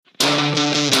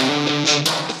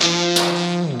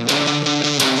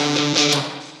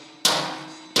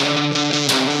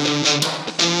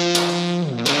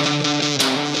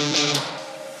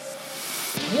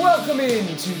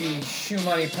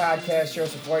Money Podcast.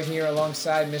 Joseph White here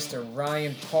alongside Mr.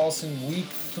 Ryan Paulson. Week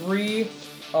 3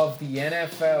 of the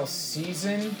NFL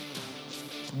season.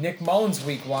 Nick Mullins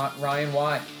week, Ryan.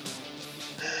 Why?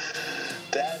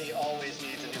 Daddy always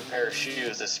needs a new pair of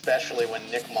shoes, especially when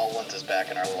Nick Mullins is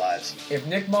back in our lives. If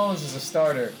Nick Mullins is a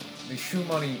starter, the shoe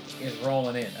money is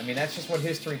rolling in. I mean, that's just what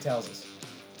history tells us.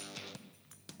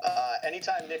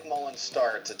 Anytime Nick Mullins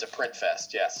starts, it's a print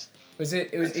fest, yes. Is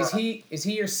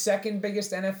he your second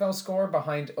biggest NFL score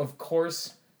behind, of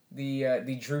course,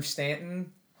 the Drew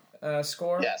Stanton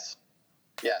score? Yes.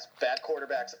 Bad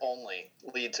quarterbacks only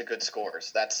lead to good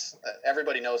scores. That's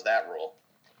everybody knows that rule.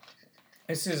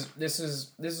 This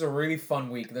is a really fun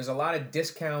week. There's a lot of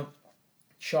discount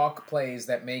chalk plays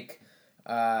that make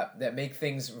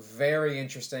things very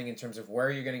interesting in terms of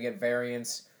where you're going to get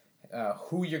variance,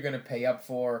 who you're going to pay up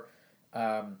for.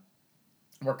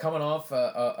 We're coming off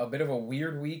a bit of a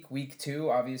weird week 2.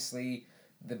 Obviously,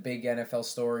 the big NFL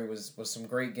story was some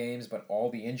great games, but all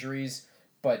the injuries.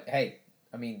 But hey,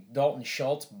 I mean, Dalton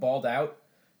Schultz balled out.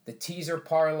 The teaser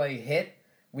parlay hit.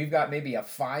 We've got maybe a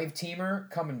 5-teamer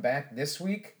coming back this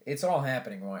week. It's all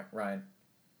happening, Ryan.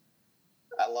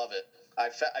 I love it. I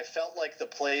felt like the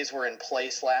plays were in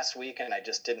place last week, and I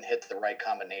just didn't hit the right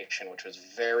combination, which was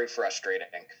very frustrating.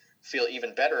 Feel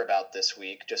even better about this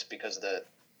week just because the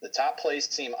top plays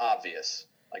seem obvious,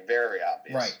 like very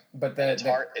obvious. Right, but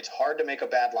it's hard to make a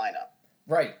bad lineup.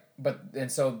 Right,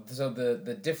 so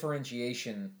the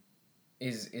differentiation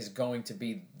is going to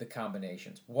be the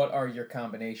combinations. What are your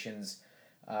combinations?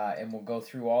 And we'll go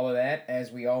through all of that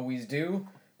as we always do,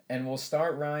 and we'll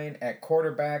start, Ryan, at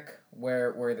quarterback,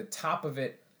 where the top of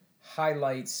it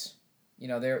highlights. You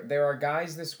know, there are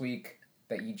guys this week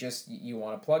that you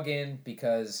want to plug in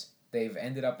because they've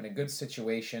ended up in a good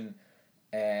situation,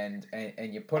 and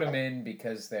you put them in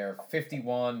because they're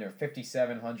 $5,100 or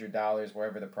 $5,700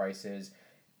 wherever the price is,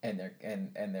 and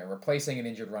they're replacing an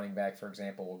injured running back, for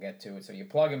example. We'll get to it. So you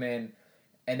plug them in,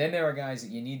 and then there are guys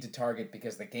that you need to target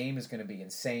because the game is going to be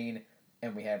insane,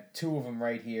 and we have 2 of them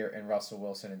right here in Russell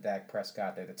Wilson and Dak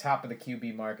Prescott. They're the top of the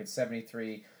QB market,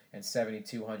 $7,300 and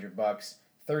 $7,200.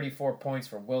 34 points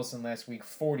for Wilson last week,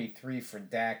 43 for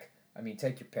Dak. I mean,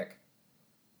 take your pick.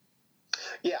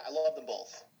 Yeah, I love them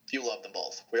both. You love them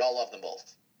both. We all love them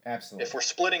both. Absolutely. If we're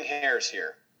splitting hairs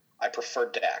here, I prefer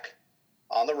Dak.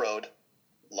 On the road,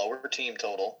 lower team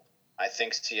total. I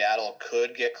think Seattle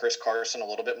could get Chris Carson a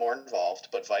little bit more involved,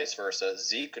 but vice versa,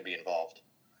 Zeke could be involved.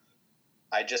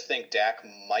 I just think Dak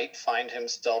might find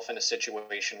himself in a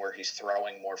situation where he's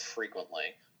throwing more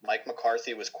frequently. Mike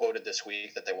McCarthy was quoted this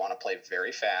week that they want to play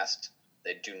very fast.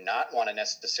 They do not want to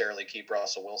necessarily keep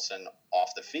Russell Wilson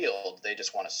off the field. They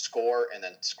just want to score and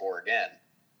then score again.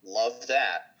 Love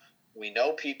that. We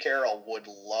know Pete Carroll would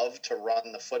love to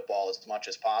run the football as much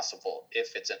as possible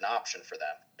if it's an option for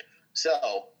them.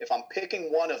 So if I'm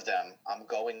picking one of them, I'm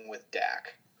going with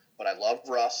Dak. But I love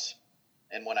Russ,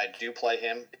 and when I do play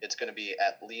him, it's going to be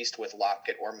at least with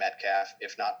Lockett or Metcalf,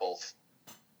 if not both.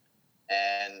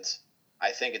 And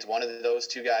I think it's one of those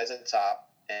 2 guys at the top.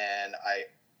 And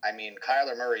I mean,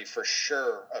 Kyler Murray, for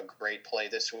sure, a great play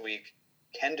this week.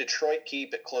 Can Detroit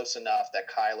keep it close enough that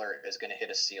Kyler is going to hit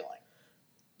a ceiling?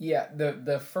 Yeah,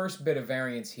 the first bit of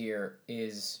variance here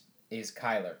is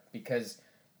Kyler, because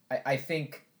I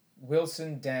think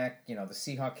Wilson, Dak, the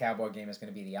Seahawks-Cowboy game is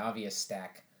going to be the obvious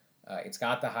stack. It's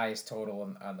got the highest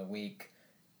total on the week,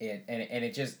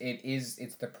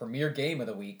 it's the premier game of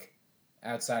the week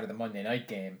outside of the Monday night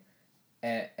game.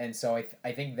 And so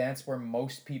I think that's where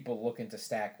most people looking to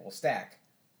stack will stack.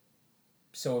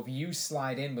 So if you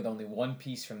slide in with only one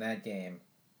piece from that game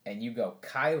and you go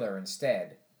Kyler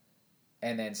instead,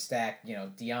 and then stack,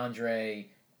 DeAndre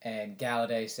and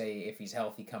Galladay, say, if he's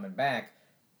healthy coming back,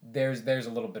 there's a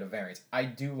little bit of variance. I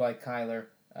do like Kyler.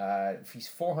 He's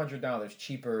 $400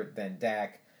 cheaper than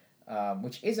Dak,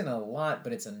 which isn't a lot,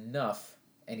 but it's enough.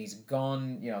 And he's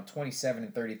gone, 27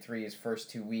 and 33 his first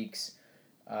 2 weeks.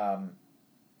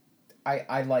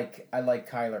 I like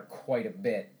Kyler quite a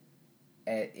bit.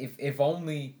 If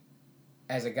only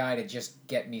as a guy to just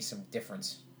get me some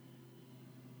difference.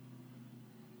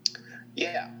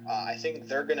 Yeah, I think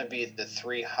they're going to be the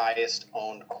 3 highest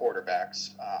owned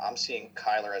quarterbacks. I'm seeing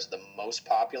Kyler as the most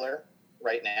popular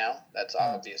right now. That's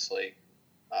obviously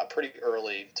pretty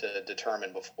early to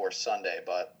determine before Sunday,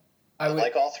 but I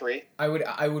like all 3. I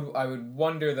would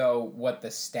wonder though what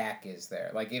the stack is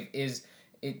there. Like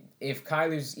if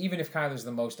Kyler's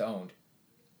the most owned,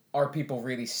 are people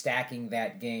really stacking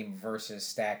that game versus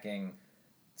stacking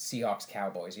Seahawks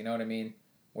Cowboys? You know what I mean?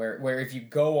 Where if you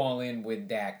go all in with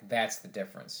Dak, that's the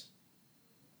difference.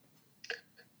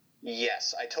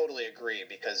 Yes, I totally agree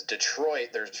because Detroit,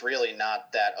 there's really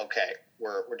not that. Okay,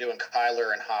 we're doing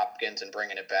Kyler and Hopkins and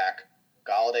bringing it back.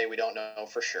 Galladay, we don't know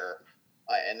for sure.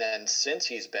 And then since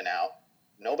he's been out,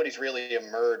 nobody's really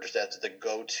emerged as the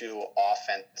go-to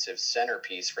offensive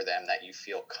centerpiece for them that you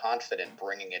feel confident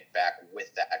bringing it back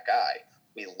with that guy.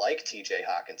 We like T.J.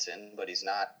 Hawkinson, but he's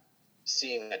not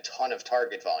seeing a ton of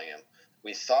target volume.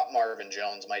 We thought Marvin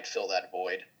Jones might fill that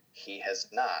void. He has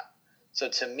not. So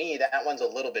to me, that one's a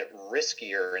little bit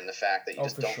riskier in the fact that you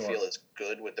just don't feel as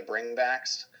good with the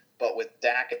bringbacks. But with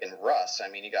Dak and Russ, I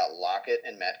mean, you got Lockett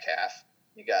and Metcalf.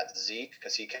 You got Zeke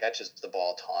because he catches the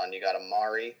ball a ton. You got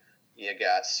Amari. You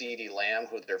got CeeDee Lamb,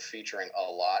 who they're featuring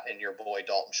a lot, and your boy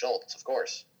Dalton Schultz, of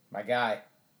course. My guy.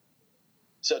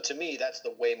 So to me, that's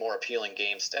the way more appealing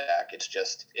game stack. It's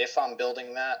just if I'm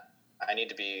building that,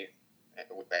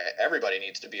 everybody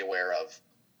needs to be aware of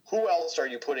who else are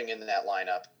you putting in that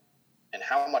lineup and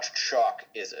how much chalk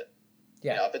is it?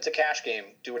 Yeah. You know, if it's a cash game,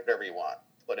 do whatever you want.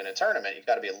 But in a tournament, you've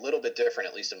got to be a little bit different,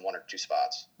 at least in one or two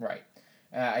spots. Right.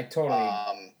 I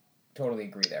totally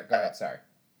agree there. Go ahead. Sorry.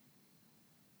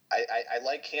 I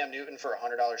like Cam Newton for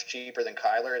 $100 cheaper than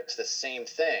Kyler. It's the same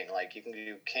thing. Like you can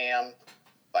do Cam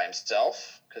by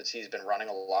himself because he's been running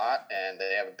a lot, and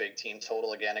they have a big team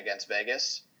total again against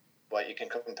Vegas. But you can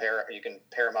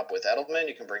pair him up with Edelman.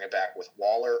 You can bring it back with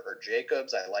Waller or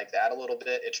Jacobs. I like that a little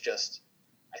bit. It's just,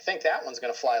 I think that one's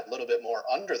going to fly a little bit more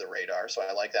under the radar, so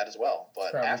I like that as well.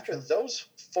 But after those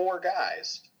four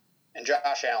guys, and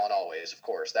Josh Allen always, of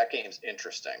course, that game's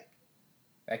interesting.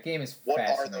 That game is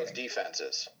fascinating. What are those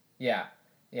defenses? Yeah.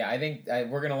 I think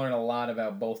we're going to learn a lot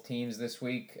about both teams this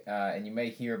week, and you may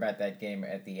hear about that game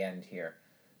at the end here.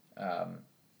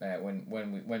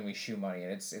 When we shoe money,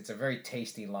 and it's a very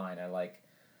tasty line. I like,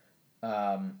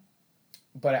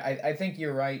 but I think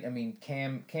you're right. I mean,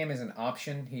 Cam is an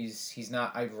option. He's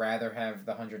not. I'd rather have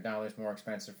the $100 more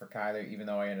expensive for Kyler, even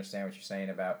though I understand what you're saying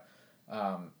about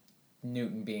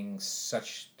Newton being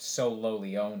so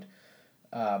lowly owned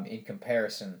in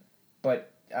comparison.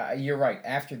 But you're right.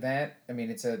 After that, I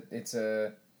mean, it's a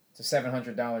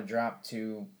 $700 drop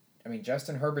to. I mean,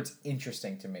 Justin Herbert's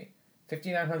interesting to me.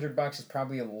 $5,900 is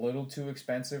probably a little too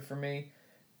expensive for me,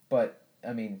 but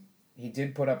I mean, he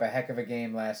did put up a heck of a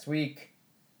game last week.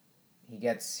 He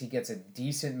gets a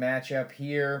decent matchup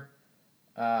here.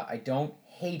 I don't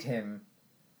hate him.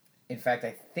 In fact,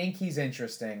 I think he's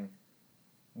interesting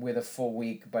with a full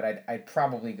week, but I'd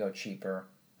probably go cheaper.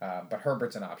 But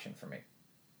Herbert's an option for me.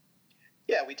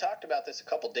 Yeah, we talked about this a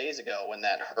couple days ago when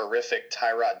that horrific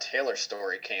Tyrod Taylor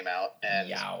story came out, and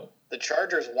the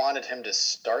Chargers wanted him to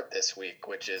start this week,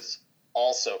 which is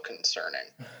also concerning.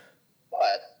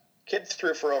 But kid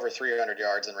threw for over 300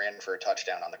 yards and ran for a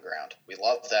touchdown on the ground. We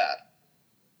love that.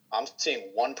 I'm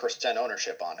seeing 1%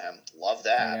 ownership on him. Love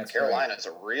that. Carolina's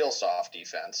a real soft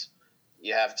defense.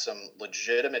 You have some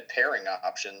legitimate pairing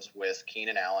options with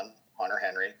Keenan Allen, Hunter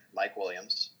Henry, Mike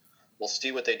Williams. We'll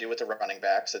see what they do with the running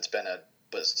backs. It's been a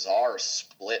bizarre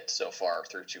split so far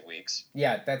through 2 weeks.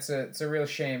 Yeah, it's a real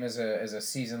shame as a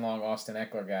season-long Austin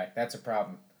Eckler guy. That's a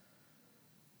problem.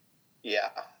 Yeah.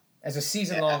 As a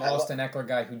season-long Austin Eckler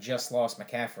guy who just lost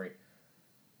McCaffrey.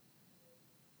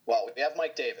 Well, we have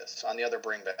Mike Davis on the other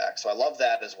bringback, so I love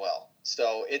that as well.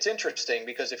 So it's interesting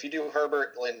because if you do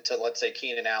Herbert into, let's say,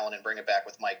 Keenan Allen and bring it back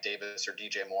with Mike Davis or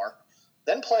DJ Moore,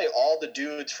 then play all the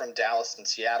dudes from Dallas and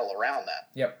Seattle around that.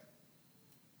 Yep.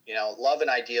 You know, love an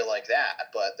idea like that,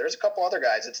 but there's a couple other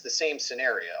guys. It's the same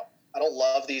scenario. I don't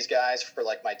love these guys for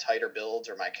like my tighter builds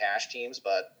or my cash teams,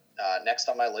 but next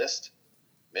on my list,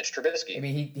 Mitch Trubisky. I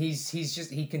mean, he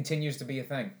continues to be a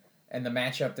thing, and the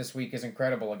matchup this week is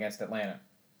incredible against Atlanta.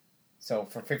 So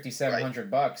for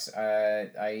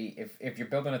 $5,700, if you're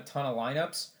building a ton of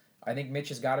lineups, I think Mitch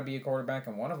has got to be a quarterback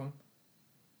in one of them.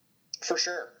 For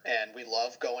sure, and we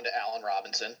love going to Allen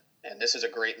Robinson. And this is a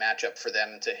great matchup for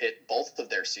them to hit both of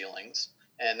their ceilings.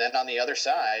 And then on the other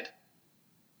side,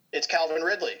 it's Calvin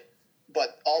Ridley.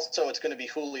 But also it's going to be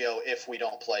Julio if we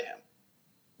don't play him.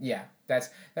 Yeah,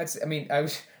 that's. I mean, I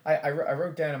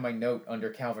wrote down in my note under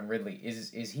Calvin Ridley,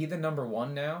 is he the number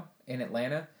one now in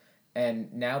Atlanta?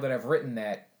 And now that I've written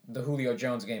that, the Julio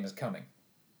Jones game is coming.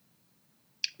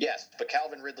 Yes, but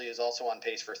Calvin Ridley is also on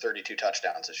pace for 32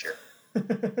 touchdowns this year.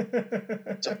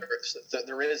 So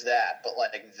there is that, but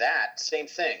like that same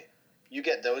thing, you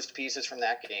get those pieces from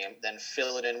that game, then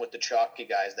fill it in with the chalky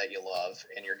guys that you love,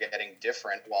 and you're getting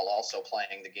different while also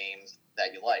playing the games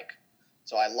that you like.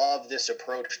 So I love this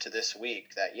approach to this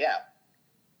week that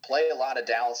play a lot of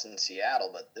Dallas and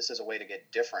Seattle, but this is a way to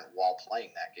get different while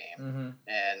playing that game. Mm-hmm.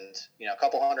 And a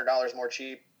couple $100 more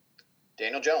cheap,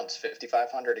 Daniel Jones,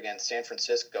 5,500 against San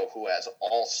Francisco, who has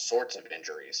all sorts of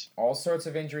injuries. All sorts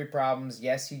of injury problems.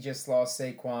 Yes, he just lost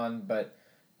Saquon, but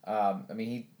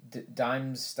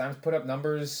Dimes put up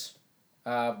numbers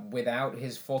without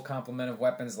his full complement of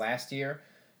weapons last year.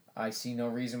 I see no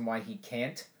reason why he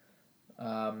can't.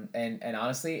 And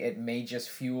honestly, it may just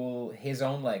fuel his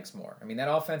own legs more. I mean,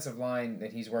 that offensive line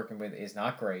that he's working with is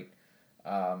not great.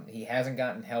 He hasn't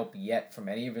gotten help yet from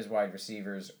any of his wide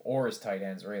receivers or his tight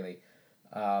ends, really.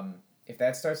 If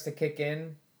that starts to kick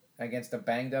in against a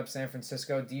banged-up San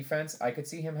Francisco defense, I could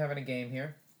see him having a game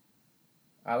here.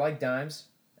 I like Dimes.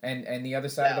 And the other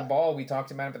side of the ball, we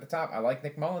talked about him at the top. I like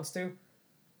Nick Mullins, too.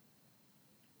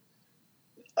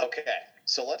 Okay,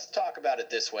 so let's talk about it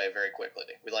this way very quickly.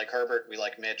 We like Herbert, we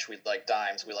like Mitch, we like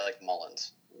Dimes, we like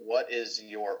Mullins. What is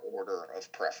your order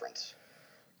of preference?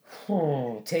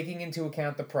 Taking into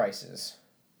account the prices.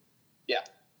 Yeah,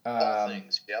 all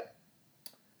things, yep.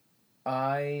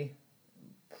 I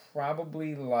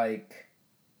probably like...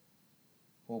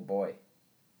 Oh, boy.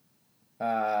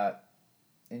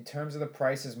 In terms of the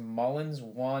prices, Mullins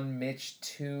 1, Mitch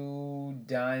 2,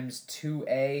 Dimes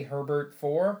 2A, Herbert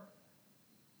 4.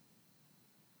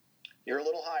 You're a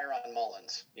little higher on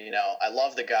Mullins. You know, I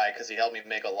love the guy because he helped me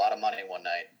make a lot of money one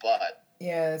night, but...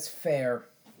 Yeah, that's fair.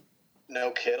 No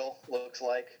Kittle, looks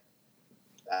like.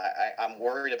 I'm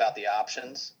worried about the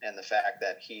options and the fact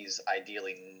that he's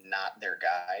ideally not their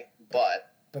guy,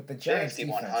 but the Giants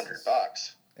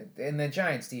 $5,100. And the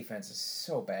Giants defense is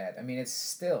so bad. I mean, it's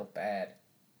still bad.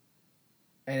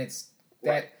 And it's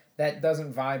that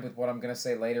doesn't vibe with what I'm going to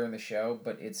say later in the show,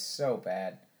 but it's so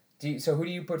bad. So who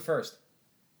do you put first?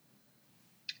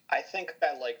 I think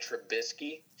I like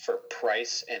Trubisky for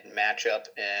price and matchup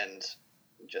and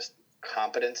just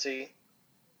competency.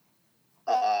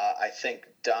 I think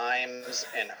Dimes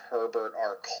and Herbert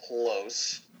are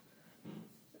close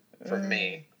for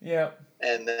me. Yeah.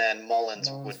 And then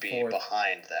Mullins would be fourth.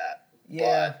 Behind that.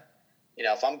 Yeah. But, you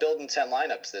know, if I'm building 10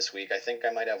 lineups this week, I think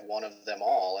I might have one of them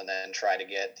all and then try to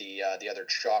get the other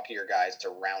chalkier guys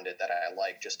around it that I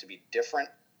like just to be different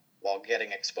while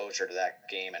getting exposure to that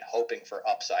game and hoping for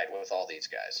upside with all these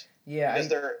guys. Yeah. Because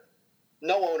there's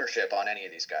no ownership on any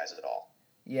of these guys at all.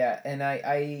 Yeah, and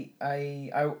I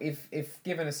if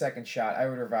given a second shot, I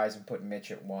would revise and put Mitch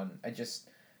at 1. I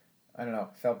don't know,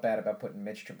 felt bad about putting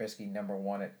Mitch Trubisky number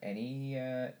 1 at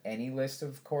any list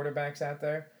of quarterbacks out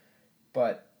there,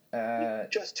 but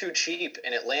just too cheap.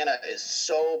 And Atlanta is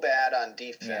so bad on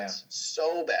defense,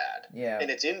 so bad. Yeah, and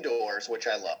it's indoors, which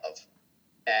I love.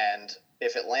 And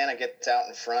if Atlanta gets out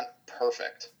in front,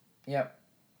 perfect. Yep.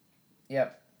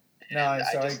 No, I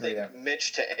just think there.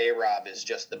 Mitch to A-Rob is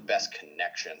just the best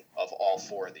connection of all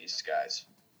 4 of these guys.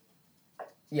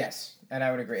 Yes, and I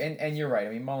would agree. And you're right. I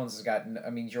mean, Mullins has got...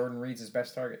 Jordan Reed's his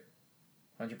best target.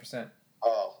 100%.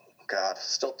 Oh, God.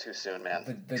 Still too soon,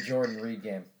 man. The Jordan Reed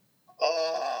game.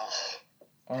 Oh.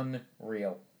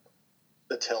 Unreal.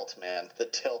 The tilt, man. The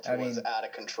tilt was out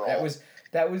of control.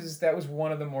 That was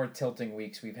one of the more tilting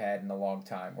weeks we've had in a long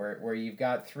time, where you've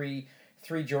got three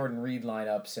Jordan Reed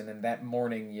lineups, and then that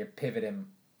morning you pivot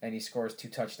him, and he scores 2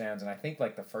 touchdowns, and I think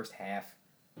like the first half.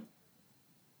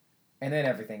 And then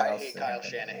everything else. I hate Kyle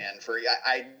Shanahan for.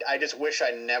 I just wish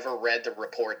I never read the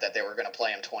report that they were going to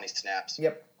play him 20 snaps.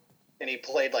 Yep. And he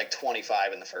played like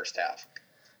 25 in the first half.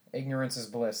 Ignorance is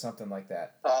bliss, something like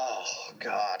that. Oh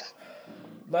God.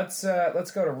 Let's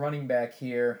go to running back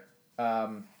here,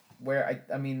 where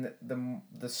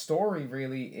the story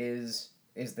really is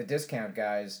the discount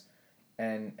guys,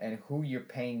 and who you're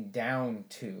paying down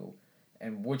to,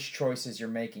 and which choices you're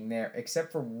making there.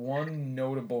 Except for one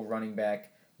notable running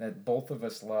back that both of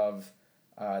us love,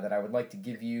 that I would like to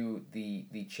give you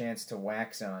the chance to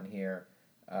wax on here,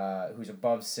 who's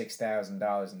above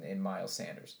 $6,000 in Miles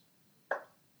Sanders.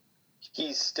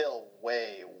 He's still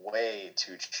way, way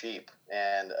too cheap.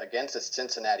 And against a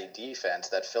Cincinnati defense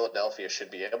that Philadelphia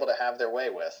should be able to have their way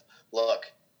with, look,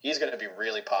 he's going to be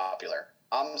really popular.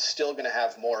 I'm still going to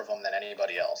have more of him than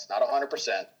anybody else. Not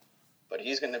 100%, but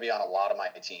he's going to be on a lot of my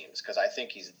teams because I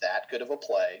think he's that good of a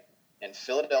play. And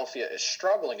Philadelphia is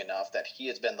struggling enough that he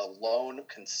has been the lone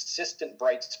consistent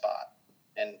bright spot.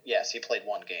 And yes, he played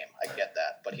one game. I get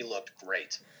that. But he looked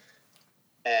great.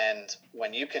 And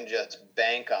when you can just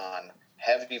bank on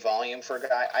heavy volume for a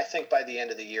guy, I think by the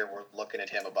end of the year we're looking at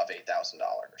him above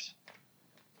 $8,000.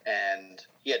 And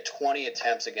he had 20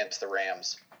 attempts against the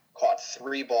Rams, caught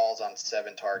 3 balls on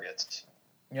 7 targets.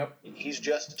 Yep. He's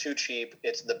just too cheap.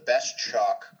 It's the best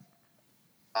chalk.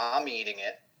 I'm eating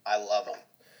it. I love him.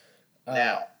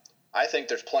 Now, I think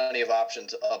there's plenty of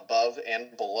options above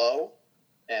and below,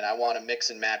 and I want to mix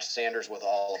and match Sanders with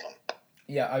all of them.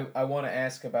 Yeah, I want to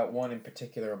ask about one in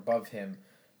particular above him,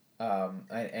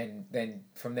 and then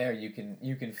from there you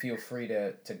can feel free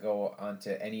to go on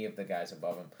to any of the guys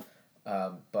above him.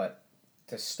 But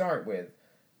to start with,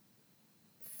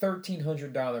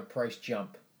 $1,300 price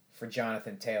jump for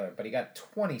Jonathan Taylor, but he got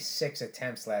 26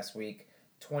 attempts last week,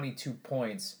 22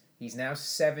 points. He's now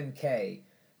 7K.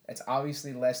 That's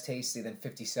obviously less tasty than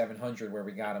 5,700 where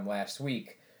we got him last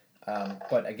week.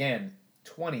 But again,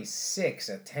 26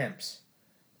 attempts.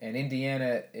 And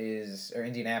Indianapolis,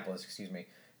 excuse me,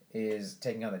 is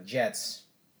taking on the Jets.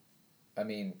 I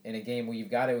mean, in a game where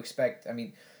you've got to expect,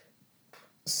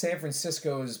 San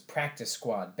Francisco's practice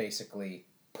squad basically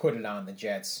put it on the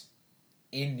Jets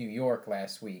in New York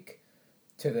last week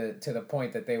to the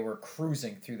point that they were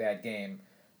cruising through that game.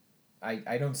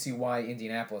 I don't see why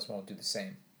Indianapolis won't do the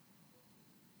same.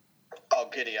 Oh,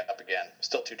 giddy up again.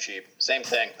 Still too cheap. Same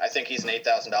thing. I think he's an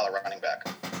 $8,000 running back.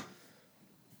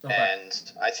 Okay.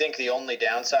 And I think the only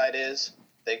downside is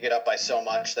they get up by so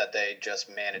much that they just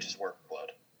manage his workload.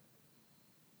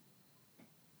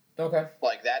 Okay.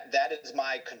 Like that is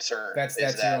my concern. That's your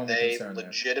only concern. They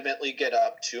legitimately get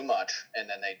up too much and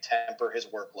then they temper his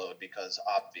workload because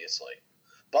obviously.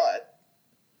 But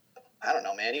I don't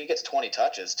know, man. He gets 20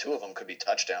 touches. 2 of them could be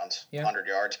touchdowns. Yeah. 100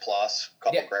 yards plus, a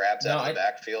couple grabs out of the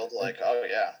backfield. Oh,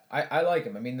 yeah. I like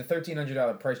him. The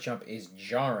 $1,300 price jump is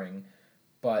jarring,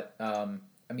 but,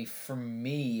 for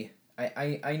me,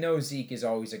 I know Zeke is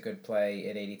always a good play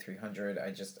at 8,300.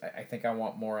 I think I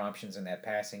want more options in that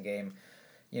passing game.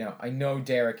 I know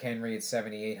Derrick Henry at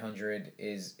 7,800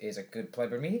 is a good play,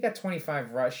 but he got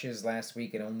 25 rushes last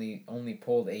week and only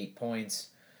pulled 8 points.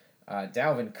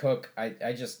 Dalvin Cook,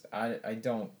 I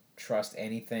don't trust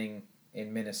anything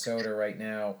in Minnesota right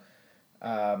now.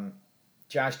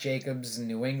 Josh Jacobs in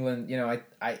New England,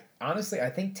 I honestly I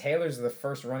think Taylor's the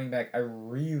first running back I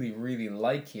really, really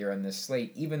like here on this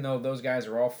slate, even though those guys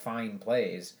are all fine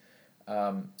plays.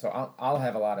 So I'll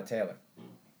have a lot of Taylor.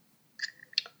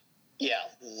 Yeah,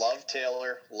 love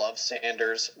Taylor, love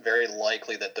Sanders. Very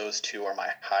likely that those two are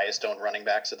my highest owned running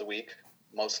backs of the week,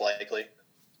 most likely.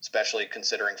 Especially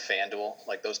considering FanDuel.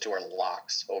 Like, those two are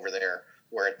locks over there,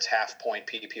 where it's half-point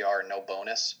PPR, no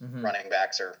bonus. Mm-hmm. Running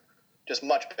backs are just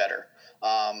much better.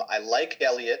 I like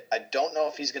Elliott. I don't know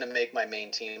if he's going to make my main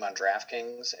team on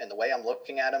DraftKings, and the way I'm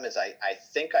looking at him is I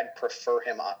think I'd prefer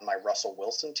him on my Russell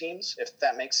Wilson teams, if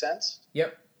that makes sense.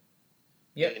 Yep,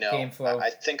 game flow.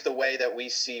 I think the way that we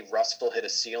see Russell hit a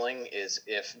ceiling is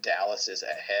if Dallas is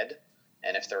ahead,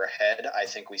 and if they're ahead, I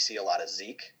think we see a lot of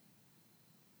Zeke.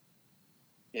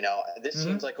 This mm-hmm.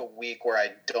 seems like a week where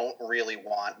I don't really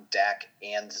want Dak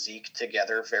and Zeke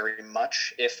together very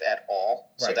much, if at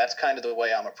all. Right. So that's kind of the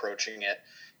way I'm approaching it.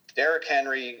 Derrick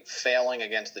Henry failing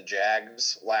against the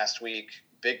Jags last week,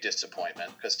 big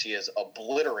disappointment because he has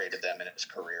obliterated them in his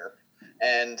career.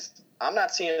 And I'm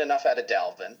not seeing enough out of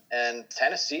Dalvin. And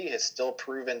Tennessee has still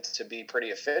proven to be pretty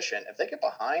efficient. If they get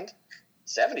behind,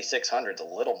 7,600 is a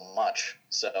little much.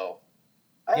 So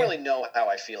I don't really know how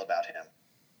I feel about him.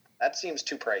 That seems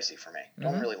too pricey for me.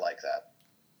 Don't really like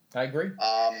that. I agree.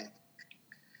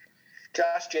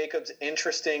 Josh Jacobs,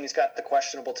 interesting. He's got the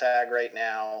questionable tag right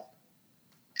now.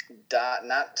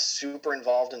 Not super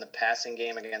involved in the passing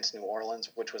game against New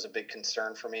Orleans, which was a big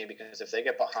concern for me because if they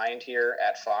get behind here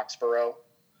at Foxborough,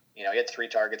 he had 3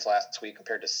 targets last week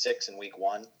compared to 6 in week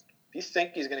 1. If you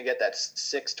think he's going to get that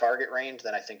 6 target range,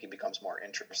 then I think he becomes more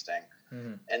interesting.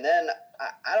 Mm-hmm. And then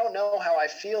I don't know how I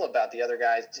feel about the other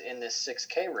guys in this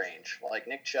 6K range. Like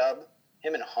Nick Chubb,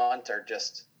 him and Hunt are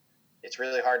just – it's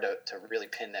really hard to really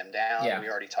pin them down. Yeah. We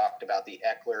already talked about the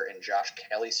Eckler and Josh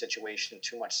Kelly situation,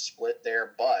 too much split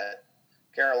there. But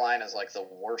Carolina's like the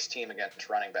worst team against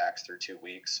running backs through 2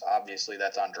 weeks. Obviously,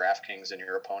 that's on DraftKings and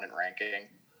your opponent ranking.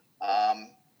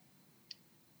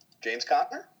 James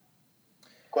Conner?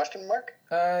 Question mark?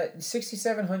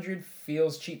 6,700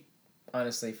 feels cheap,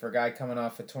 honestly, for a guy coming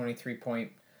off a 23-point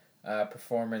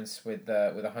performance with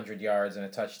 100 yards and a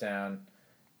touchdown.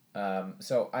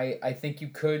 So I think you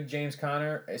could James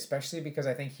Conner, especially because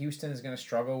I think Houston is going to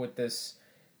struggle with this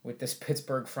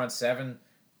Pittsburgh front seven,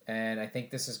 and I think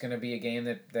this is going to be a game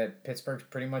that Pittsburgh's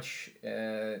pretty much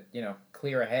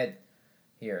clear ahead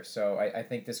here. So I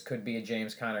think this could be a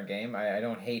James Conner game. I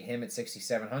don't hate him at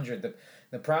 6,700.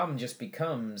 The problem just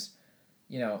becomes,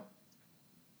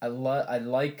 I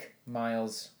like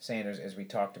Miles Sanders, as we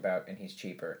talked about, and he's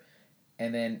cheaper.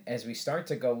 And then as we start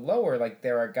to go lower, like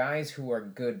there are guys who are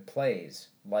good plays,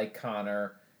 like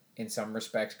Connor, in some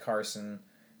respects Carson,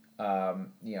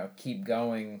 keep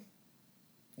going,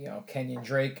 Kenyon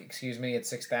Drake, at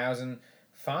 6,000,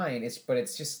 fine. But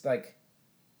it's just like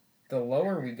the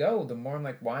lower we go, the more I'm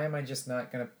like, why am I just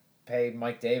not going to pay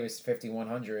Mike Davis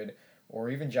 5,100 or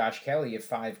even Josh Kelly at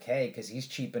 5K because he's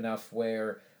cheap enough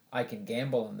where I can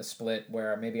gamble on the split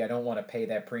where maybe I don't want to pay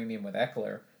that premium with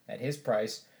Eckler at his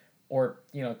price. Or,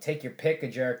 take your pick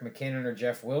of Jerick McKinnon or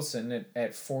Jeff Wilson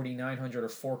at 4,900 or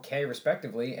 4K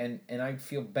respectively, and I'd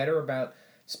feel better about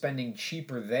spending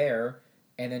cheaper there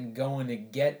and then going to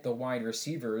get the wide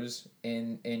receivers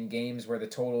in games where the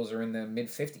totals are in the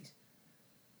mid-50s.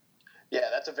 Yeah,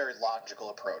 that's a very logical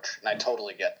approach, and I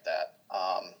totally get that.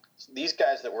 These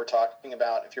guys that we're talking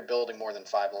about, if you're building more than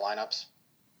 5 lineups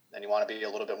and you want to be a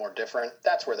little bit more different,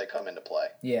 that's where they come into play.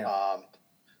 Yeah.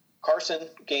 Carson,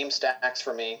 game stacks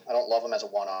for me. I don't love him as a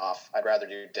one-off. I'd rather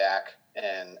do Dak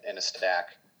in a stack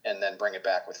and then bring it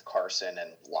back with Carson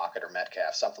and Lockett or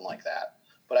Metcalf, something like that.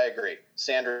 But I agree.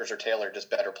 Sanders or Taylor,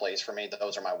 just better plays for me.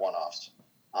 Those are my one-offs.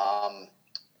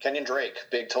 Kenyon Drake,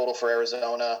 big total for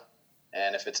Arizona.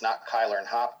 And if it's not Kyler and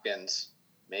Hopkins,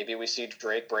 maybe we see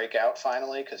Drake break out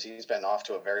finally because he's been off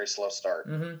to a very slow start.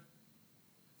 Mm-hmm.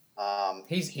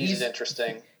 He's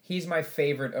interesting. He's my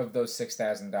favorite of those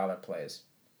 $6,000 plays.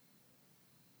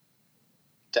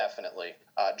 Definitely.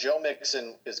 Joe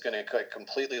Mixon is going to get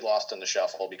completely lost in the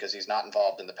shuffle because he's not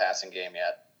involved in the passing game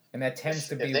yet. And that tends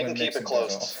to be if they when can keep Mixon it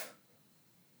close. goes off.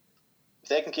 If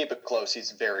they can keep it close,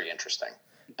 he's very interesting.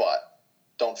 But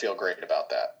don't feel great about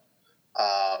that.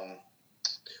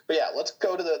 But yeah, let's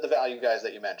go to the value guys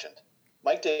that you mentioned.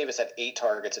 Mike Davis had 8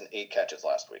 targets and 8 catches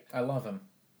last week. I love him.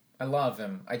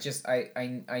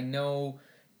 I know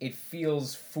it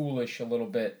feels foolish a little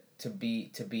bit to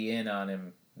be in on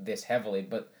him this heavily,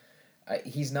 but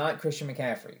he's not Christian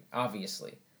McCaffrey,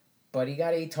 obviously. But he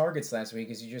got 8 targets last week,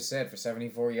 as you just said, for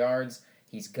 74 yards.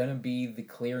 He's going to be the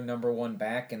clear number 1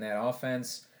 back in that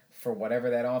offense for whatever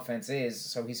that offense is.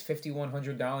 So he's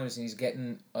 $5,100 and he's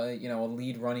getting a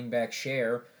lead running back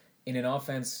share in an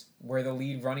offense where the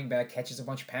lead running back catches a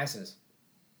bunch of passes.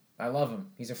 I love him.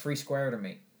 He's a free square to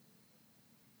me.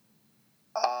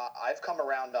 I've come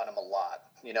around on him a lot.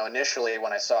 Initially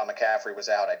when I saw McCaffrey was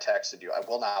out, I texted you, I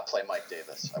will not play Mike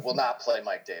Davis. I will not play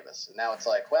Mike Davis. And now it's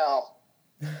like, well,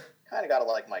 kind of got to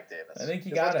like Mike Davis. I think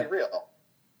you got to. Let's be real.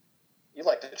 You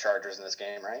like the Chargers in this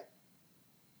game, right?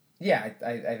 Yeah,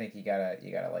 I think you gotta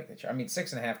like the Chargers. I mean,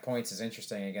 6.5 points is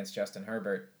interesting against Justin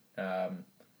Herbert.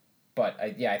 But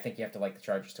I think you have to like the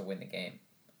Chargers to win the game.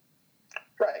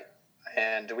 Right.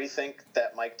 And do we think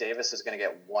that Mike Davis is going to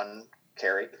get 1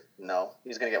 carry? No.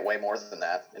 He's going to get way more than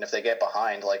that. And if they get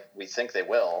behind like we think they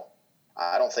will,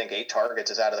 I don't think 8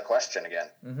 targets is out of the question again.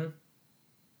 Mm-hmm.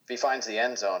 If he finds the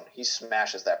end zone, he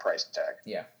smashes that price tag.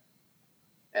 Yeah.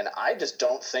 And I just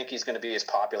don't think he's going to be as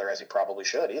popular as he probably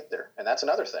should either. And that's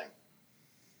another thing.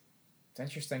 It's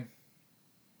interesting.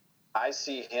 I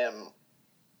see him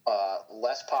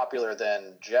less popular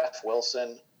than Jeff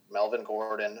Wilson, Melvin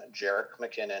Gordon, Jerick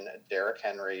McKinnon, Derrick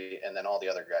Henry, and then all the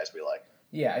other guys we like.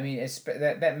 Yeah, I mean,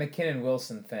 that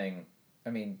McKinnon-Wilson thing,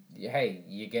 I mean, hey,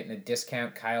 you're getting a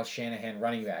discount Kyle Shanahan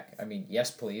running back. I mean,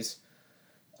 yes, please.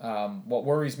 What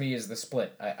worries me is the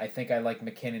split. I think I like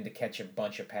McKinnon to catch a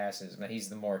bunch of passes. Now, he's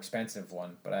the more expensive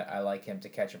one, but I like him to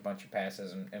catch a bunch of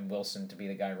passes and Wilson to be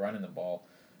the guy running the ball.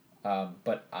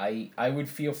 But I would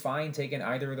feel fine taking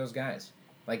either of those guys.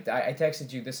 Like, I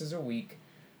texted you, this is a week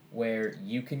where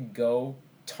you can go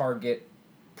target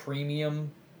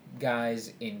premium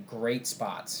guys in great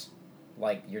spots,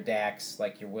 like your Daks,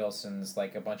 like your Wilsons,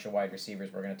 like a bunch of wide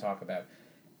receivers we're going to talk about,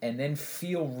 and then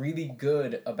feel really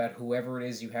good about whoever it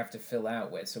is you have to fill out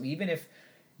with. So even if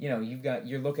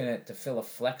you're looking at to fill a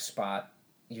flex spot,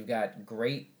 you got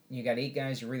 8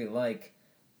 guys you really like,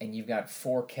 and you've got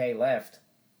 4K left.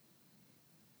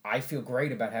 I feel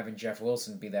great about having Jeff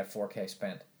Wilson be that 4K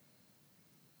spend.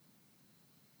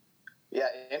 Yeah,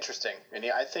 interesting. And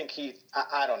I think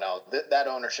I don't know. That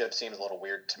ownership seems a little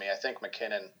weird to me. I think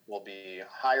McKinnon will be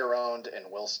higher owned and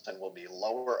Wilson will be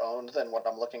lower owned than what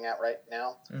I'm looking at right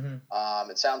now.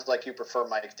 Mm-hmm. It sounds like you prefer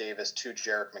Mike Davis to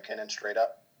Jerick McKinnon straight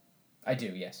up. I do,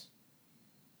 yes.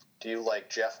 Do you like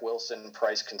Jeff Wilson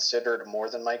price considered more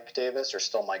than Mike Davis or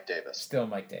still Mike Davis? Still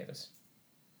Mike Davis.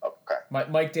 Okay.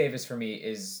 Mike Davis for me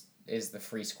is the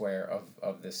free square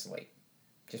of this slate.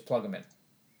 Just plug him in.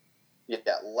 Yeah,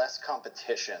 less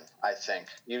competition, I think.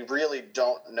 You really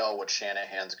don't know what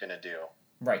Shanahan's going to do.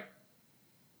 Right.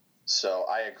 So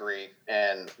I agree.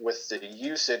 And with the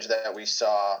usage that we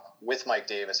saw with Mike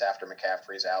Davis after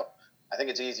McCaffrey's out, I think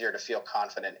it's easier to feel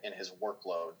confident in his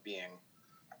workload being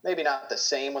maybe not the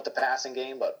same with the passing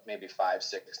game, but maybe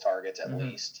 5-6 targets at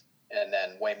least. And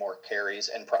then way more carries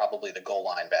and probably the goal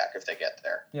line back if they get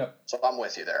there. Yep. So I'm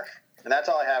with you there. And that's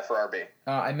all I have for RB.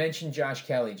 I mentioned Josh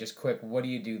Kelly. Just quick, what do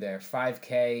you do there?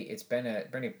 5K. It's been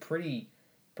a pretty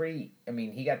pretty. I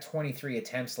mean, he got 23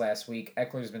 attempts last week.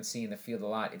 Eckler's been seeing the field a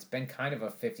lot. It's been kind of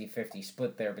a 50-50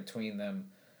 split there between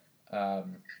them.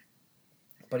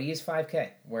 But he is 5K,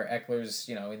 where Eckler's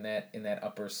in that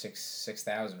upper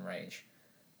 6,000 range.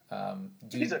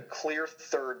 He's a clear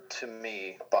third to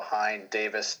me behind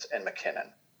Davis and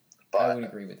McKinnon. But I would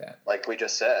agree with that. Like we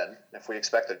just said, if we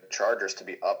expect the Chargers to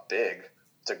be up big,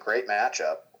 it's a great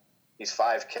matchup. He's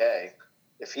 5K.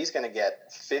 If he's going to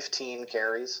get 15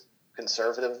 carries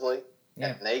conservatively,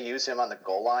 and they use him on the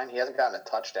goal line, he hasn't gotten a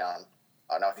touchdown.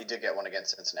 Oh, no, he did get one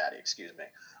against Cincinnati, excuse me.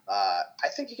 I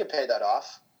think he can pay that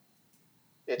off.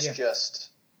 It's just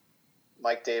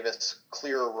Mike Davis,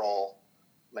 clearer role.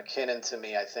 McKinnon, to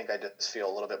me, I think I just feel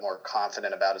a little bit more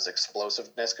confident about his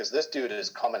explosiveness because this dude is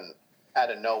coming out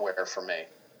of nowhere for me.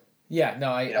 Yeah,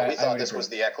 no, we thought this was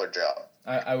the Eckler job.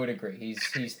 I would agree.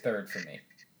 He's third for me.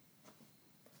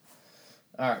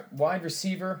 All right, wide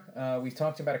receiver. We've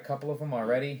talked about a couple of them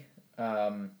already.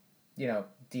 DeAndre,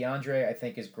 I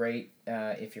think, is great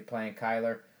if you're playing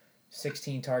Kyler.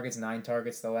 16 targets, 9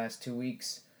 targets the last 2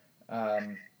 weeks.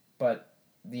 But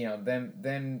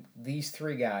then these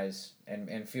three guys,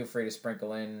 and feel free to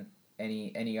sprinkle in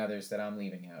any others that I'm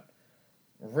leaving out.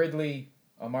 Ridley,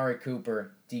 Amari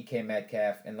Cooper, DK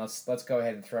Metcalf, and let's go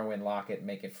ahead and throw in Lockett and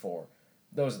make it 4.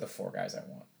 Those are the 4 guys I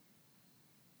want.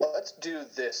 Well, let's do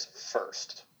this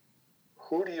first.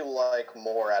 Who do you like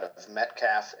more out of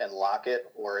Metcalf and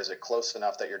Lockett, or is it close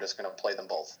enough that you're just going to play them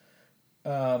both?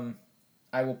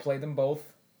 I will play them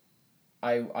both.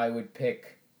 I would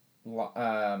pick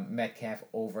Metcalf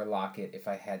over Lockett if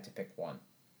I had to pick one.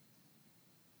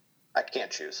 I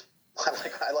can't choose.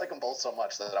 I like them both so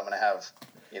much that I'm going to have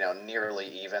nearly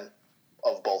even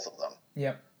of both of them.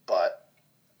 Yep. But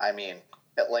I mean,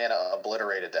 Atlanta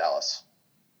obliterated Dallas,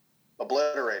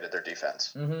 obliterated their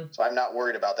defense. Mm-hmm. So I'm not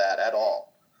worried about that at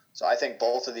all. So I think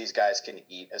both of these guys can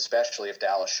eat, especially if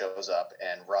Dallas shows up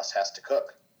and Russ has to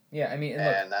cook. Yeah, I mean,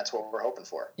 and that's what we're hoping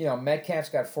for. Metcalf's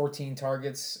got 14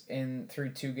 targets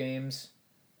through 2 games.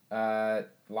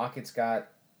 Lockett's got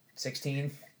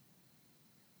 16.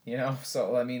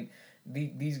 So I mean,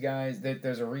 these guys,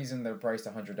 there's a reason they're priced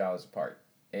 $100 apart.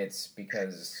 It's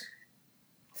because,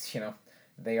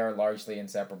 they are largely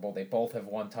inseparable. They both have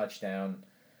 1 touchdown.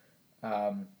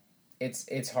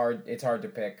 It's hard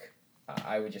to pick.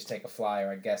 I would just take a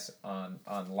flyer, I guess, on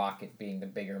Lockett being the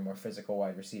bigger, more physical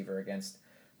wide receiver against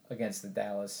the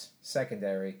Dallas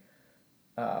secondary.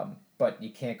 But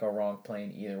you can't go wrong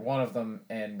playing either one of them.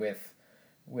 And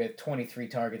with 23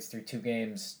 targets through 2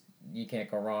 games, you can't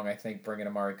go wrong, I think, bringing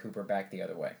Amari Cooper back the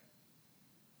other way.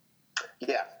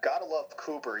 Yeah, gotta love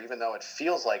Cooper, even though it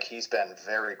feels like he's been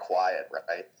very quiet,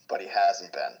 right? But he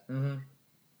hasn't been. Mm-hmm.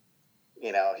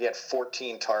 He had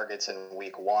 14 targets in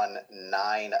week 1,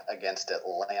 9 against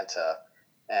Atlanta,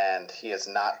 and he has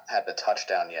not had a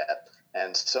touchdown yet.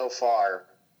 And so far,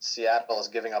 Seattle is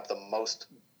giving up the most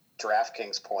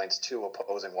DraftKings points to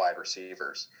opposing wide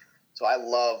receivers. So I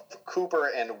love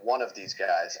Cooper and one of these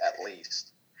guys at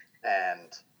least.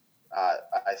 And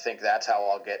I think that's how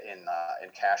I'll get in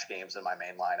cash games in my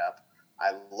main lineup.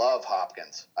 I love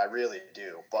Hopkins. I really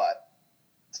do. But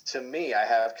to me, I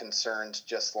have concerns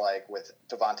just like with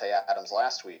Devontae Adams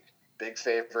last week. Big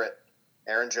favorite.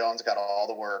 Aaron Jones got all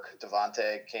the work.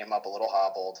 Devontae came up a little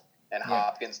hobbled. And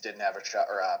Hopkins didn't have a shot,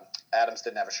 or Adams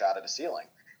didn't have a shot at a ceiling.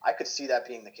 I could see that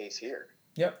being the case here.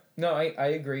 Yep. No, I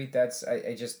agree. That's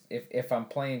I just if I'm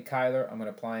playing Kyler, I'm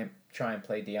going to try and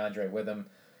play DeAndre with him.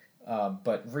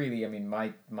 But really, I mean,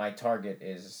 my target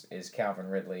is Calvin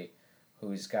Ridley,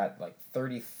 who's got like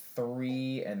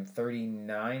 33 and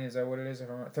 39. Is that what it is?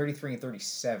 33 and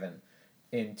 37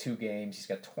 in 2 games. He's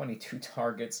got 22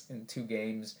 targets in 2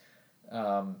 games.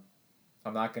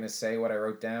 I'm not going to say what I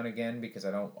wrote down again because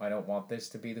I don't want this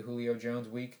to be the Julio Jones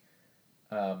week.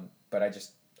 But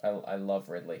I love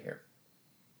Ridley here.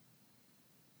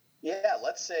 Yeah,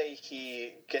 let's say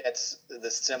he gets the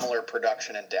similar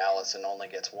production in Dallas and only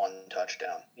gets 1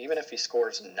 touchdown. Even if he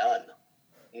scores none,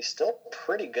 he's still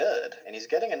pretty good, and he's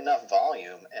getting enough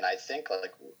volume. And I think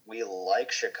we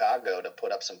like Chicago to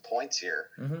put up some points here.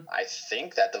 Mm-hmm. I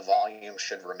think that the volume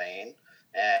should remain,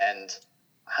 and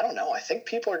I don't know. I think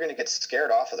people are going to get scared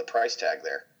off of the price tag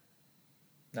there.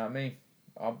 Not me.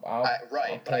 I'll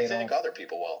but I think other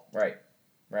people will. Right.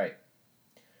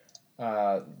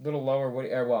 Little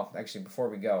lower. Actually, before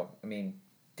we go, I mean,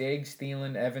 Diggs,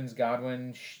 Thielen, Evans,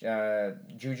 Godwin,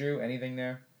 Juju, anything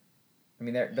there? I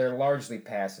mean, they're largely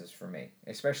passes for me,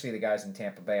 especially the guys in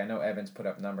Tampa Bay. I know Evans put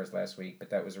up numbers last week, but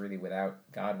that was really without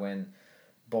Godwin.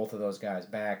 Both of those guys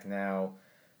back now.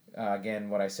 Again,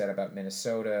 what I said about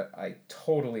Minnesota, I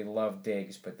totally love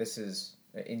Diggs, but this is,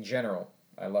 in general,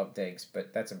 I love Diggs,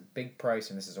 but that's a big price,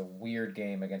 and this is a weird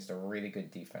game against a really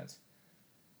good defense.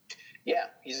 Yeah,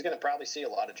 he's going to probably see a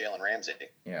lot of Jalen Ramsey.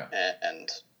 Yeah. And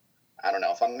I don't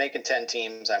know. If I'm making 10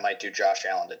 teams, I might do Josh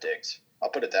Allen to Diggs. I'll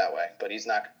put it that way. But he's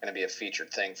not going to be a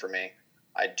featured thing for me.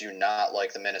 I do not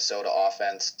like the Minnesota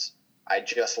offense. I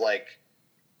just like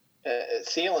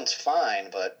Thielen's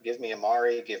fine, but give me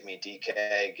Amari, give me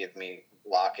DK, give me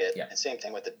Lockett. Yeah. And same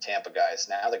thing with the Tampa guys.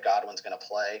 Now that Godwin's going to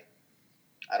play,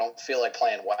 I don't feel like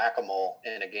playing whack-a-mole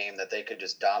in a game that they could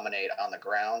just dominate on the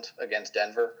ground against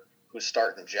Denver, who's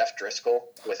starting Jeff Driscoll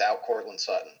without Cortland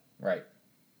Sutton. Right.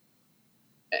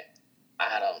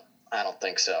 I don't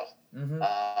think so. Mm-hmm.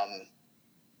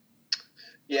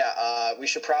 We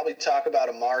should probably talk about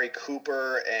Amari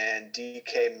Cooper and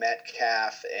DK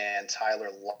Metcalf and Tyler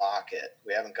Lockett.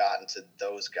 We haven't gotten to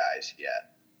those guys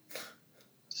yet.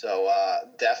 So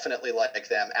definitely like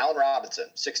them. Allen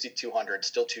Robinson, 6,200,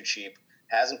 still too cheap.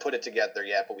 Hasn't put it together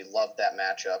yet, but we love that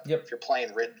matchup. Yep. If you're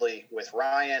playing Ridley with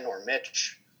Ryan or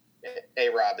Mitch,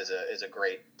 A-Rob is a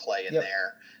great play in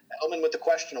there. Edelman with the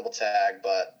questionable tag,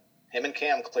 but him and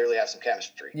Cam clearly have some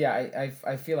chemistry. Yeah,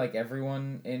 I feel like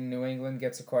everyone in New England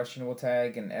gets a questionable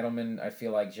tag, and Edelman, I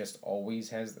feel like, just always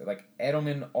has... Like,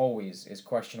 Edelman always is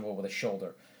questionable with a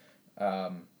shoulder.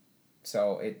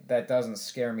 So that doesn't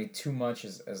scare me too much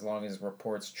as long as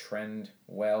reports trend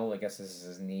well. I guess this is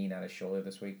his knee, not his shoulder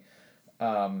this week.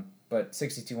 But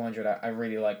 6,200, I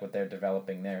really like what they're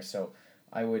developing there. So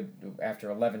I would,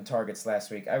 after 11 targets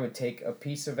last week, I would take a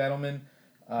piece of Edelman.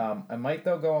 I might,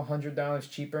 though, go $100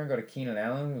 cheaper and go to Keenan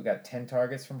Allen, who got 10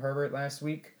 targets from Herbert last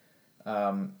week,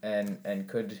 and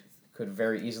could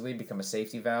very easily become a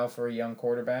safety valve for a young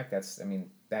quarterback.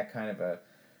 That kind of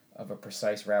a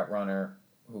precise route runner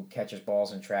who catches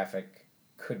balls in traffic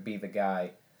could be the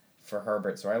guy for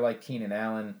Herbert. So I like Keenan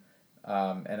Allen,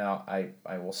 and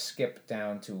I will skip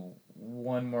down to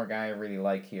one more guy I really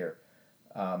like here.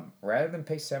 Rather than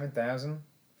pay $7,000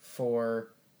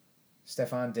 for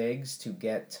Stephon Diggs to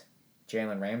get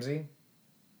Jalen Ramsey,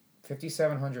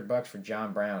 $5,700 for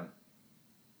John Brown.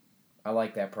 I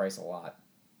like that price a lot.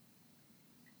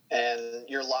 And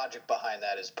your logic behind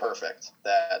that is perfect.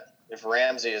 That if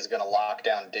Ramsey is going to lock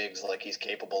down Diggs like he's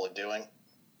capable of doing,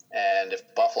 and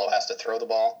if Buffalo has to throw the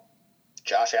ball,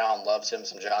 Josh Allen loves him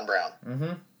some John Brown.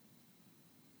 Mm-hmm.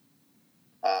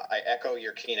 I echo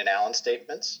your Keenan Allen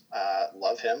statements.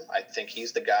 Love him. I think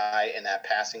he's the guy in that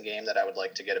passing game that I would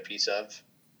like to get a piece of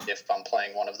if I'm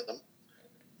playing one of them.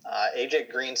 A.J.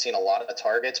 Green's seen a lot of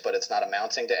targets, but it's not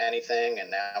amounting to anything, and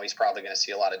now he's probably going to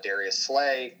see a lot of Darius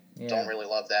Slay. Yeah. Don't really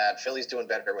love that. Philly's doing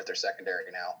better with their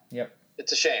secondary now. Yep.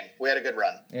 It's a shame. We had a good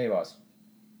run. Yeah, he was.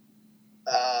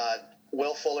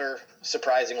 Will Fuller,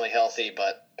 surprisingly healthy,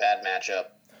 but bad matchup.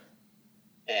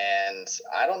 And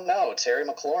I don't know. Terry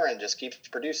McLaurin just keeps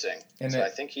producing. I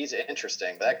think he's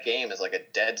interesting. But that game is like a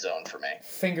dead zone for me.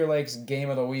 Finger Lakes game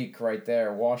of the week right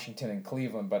there, Washington and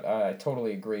Cleveland. But I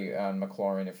totally agree on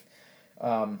McLaurin. If,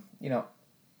 I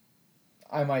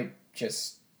might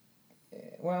just,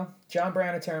 John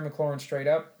Brown and Terry McLaurin straight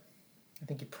up. I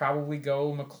think you probably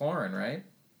go McLaurin, right?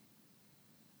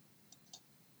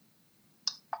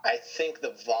 I think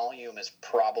the volume is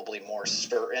probably more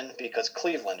certain because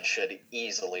Cleveland should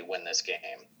easily win this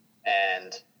game.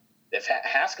 And if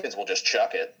Haskins will just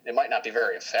chuck it, it might not be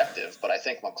very effective, but I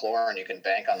think McLaurin, you can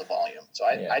bank on the volume. So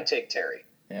I'd take Terry.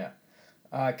 Yeah.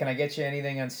 Can I get you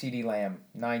anything on CeeDee Lamb?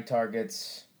 9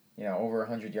 targets, over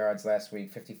 100 yards last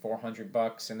week,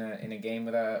 $5,400 in a game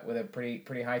with a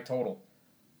pretty high total.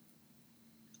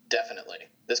 Definitely.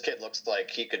 This kid looks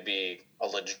like he could be a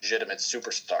legitimate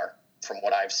superstar from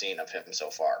what I've seen of him so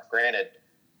far. Granted,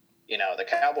 the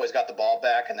Cowboys got the ball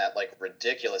back in that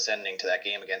ridiculous ending to that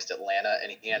game against Atlanta,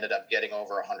 and he ended up getting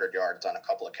over 100 yards on a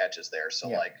couple of catches there.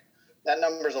 So that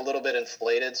number's a little bit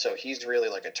inflated. So he's really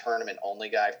like a tournament only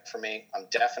guy for me. I'm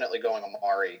definitely going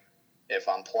Amari if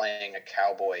I'm playing a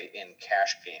Cowboy in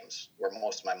cash games where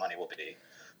most of my money will be.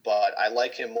 But I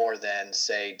like him more than,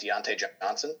 say, Deontay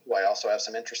Johnson, who I also have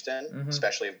some interest in,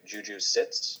 especially if Juju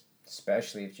sits.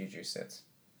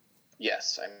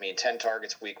 Yes, 10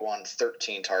 targets week 1,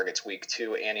 13 targets week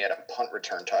 2, and he had a punt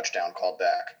return touchdown called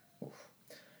back.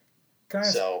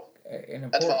 So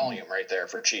that's volume right there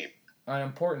for cheap. An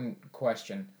important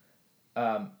question.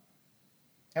 At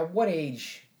what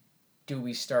age do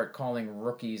we start calling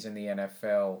rookies in the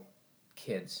NFL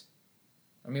kids?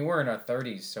 We're in our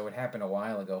 30s, so it happened a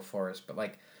while ago for us, but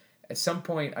at some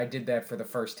point I did that for the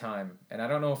first time, and I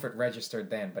don't know if it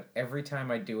registered then, but every time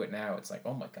I do it now, it's like,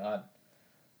 oh my God.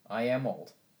 I am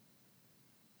old.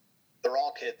 They're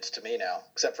all kids to me now,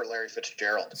 except for Larry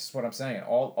Fitzgerald. This is what I'm saying.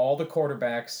 All the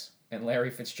quarterbacks and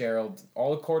Larry Fitzgerald.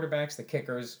 All the quarterbacks, the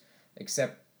kickers,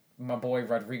 except my boy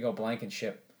Rodrigo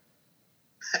Blankenship.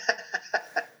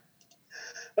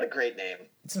 What a great name.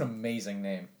 It's an amazing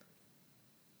name.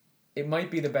 It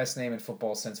might be the best name in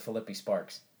football since Philippi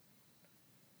Sparks.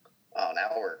 Oh,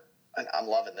 I'm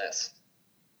loving this.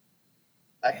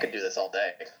 I could do this all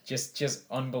day. Just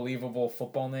unbelievable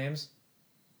football names.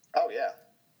 Oh, yeah.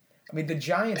 I mean, the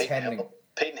Giants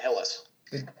Peyton Hillis.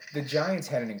 The Giants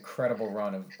had an incredible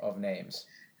run of names.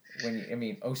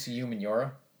 Osi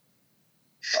Umenyiora.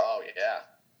 Oh, yeah.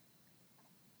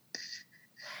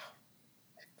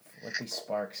 Philippi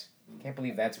Sparks. Can't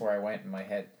believe that's where I went in my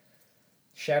head.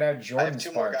 Shout out Jordan Sparks. I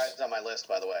have two more guys on my list,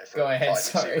 by the way. Go ahead,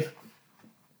 sorry.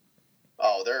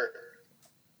 Oh,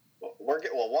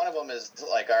 one of them is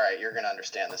like, all right, you're going to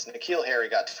understand this. N'Keal Harry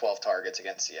got 12 targets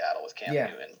against Seattle with Cam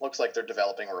Newton. Looks like they're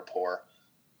developing a rapport,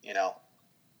 you know.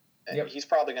 Yep. He's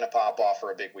probably going to pop off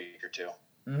for a big week or two.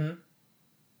 Mm-hmm.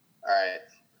 All right.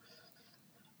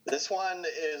 This one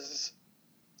is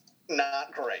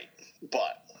not great,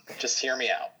 but just hear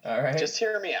me out. All right. Just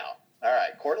hear me out. All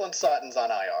right. Courtland Sutton's on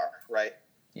IR, right?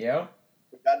 Yeah.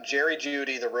 We got Jerry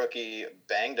Jeudy, the rookie,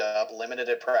 banged up, limited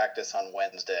at practice on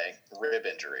Wednesday, rib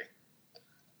injury.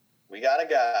 We got a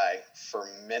guy for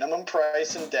minimum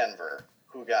price in Denver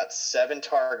who got 7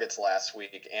 targets last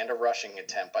week and a rushing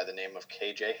attempt by the name of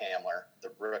KJ Hamler,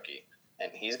 the rookie.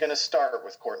 And he's going to start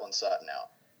with Courtland Sutton out.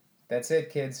 That's it,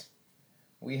 kids.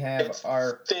 We have it's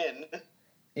our... thin.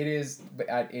 It is...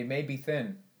 It may be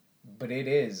thin, but it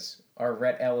is our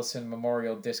Rhett Ellison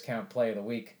Memorial Discount Play of the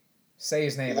Week. Say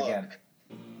his name again.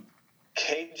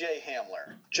 KJ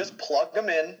Hamler. Just plug him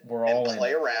in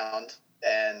play around,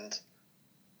 and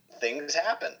things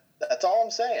happen. That's all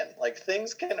I'm saying. Like,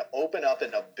 things can open up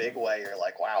in a big way. You're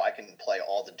like, wow, I can play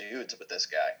all the dudes with this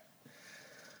guy.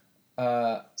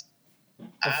 I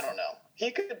don't know.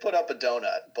 He could put up a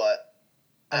donut, but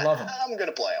I love him. I'm going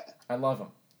to play him. I love him.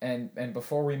 And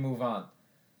before we move on,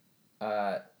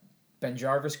 Ben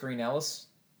Jarvis Green Ellis.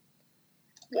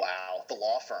 Wow, the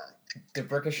law firm.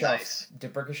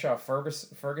 DeBrickashaw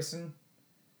Ferguson.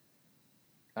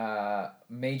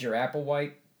 Major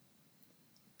Applewhite.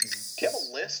 Do you have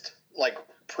a list, like,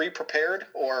 pre-prepared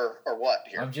or what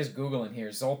here? I'm just Googling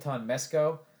here. Zoltan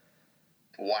Mesko.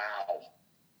 Wow.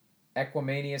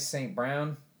 Equimanius St.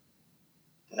 Brown.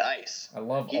 Nice. I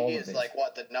love all of these. He is, like,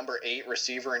 what, the number 8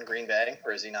 receiver in Green Bay?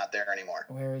 Or is he not there anymore?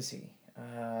 Where is he?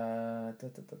 I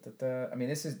mean,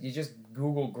 this is... You just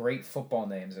Google great football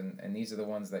names, and these are the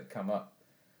ones that come up.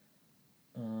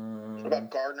 What about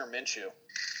Gardner Minshew?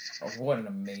 Oh, what an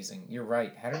amazing... You're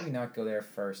right. How did we not go there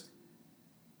first?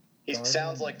 He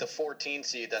sounds like the 14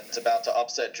 seed that's about to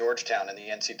upset Georgetown in the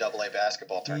NCAA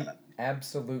basketball tournament. He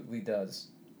absolutely does.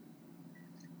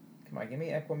 Come on, give me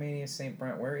Equimanius St.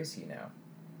 Brown. Where is he now?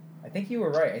 I think you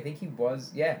were right. I think he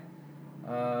was... Yeah.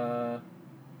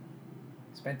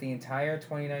 Spent the entire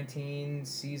 2019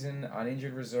 season on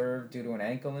injured reserve due to an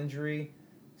ankle injury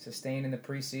sustained in the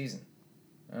preseason.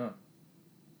 Oh,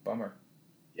 bummer.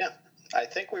 Yeah. I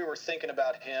think we were thinking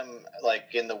about him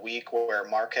like in the week where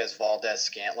Marquez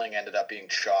Valdez-Scantling ended up being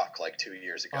chalk like 2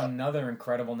 years ago. Another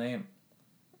incredible name.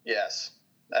 Yes.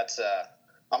 That's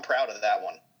I'm proud of that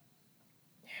one.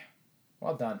 Yeah.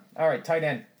 Well done. All right, tight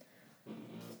end.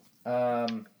 I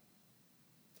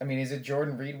mean, is it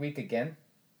Jordan Reed week again?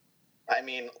 I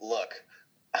mean, look,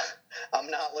 I'm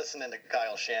not listening to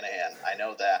Kyle Shanahan. I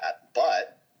know that,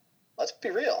 but let's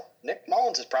be real. Nick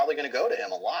Mullins is probably going to go to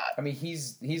him a lot. I mean,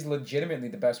 he's legitimately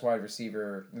the best wide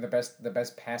receiver, the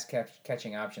best pass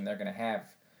catching option they're going to have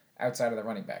outside of the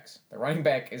running backs. The running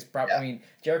back is probably, I mean,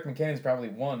 Jerick McKinnon's probably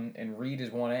 1, and Reed is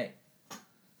 1A.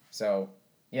 So,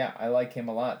 yeah, I like him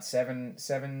a lot. Seven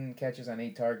catches on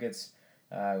 8 targets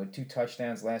with 2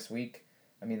 touchdowns last week.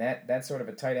 I mean, that sort of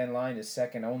a tight end line is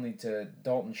second only to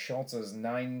Dalton Schultz's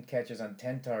 9 catches on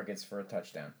 10 targets for a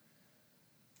touchdown.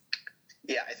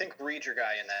 Yeah, I think Reed's your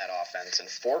guy in that offense. And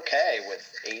 4K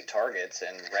with 8 targets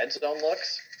and red zone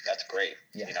looks, that's great.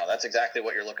 Yeah. You know, that's exactly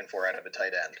what you're looking for out of a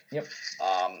tight end. Yep.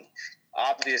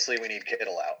 Obviously, we need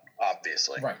Kittle out.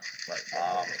 Obviously. Right.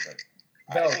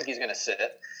 I think he's going to sit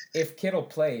it. If Kittle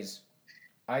plays,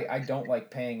 I don't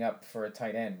like paying up for a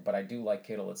tight end, but I do like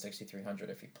Kittle at 6,300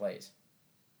 if he plays.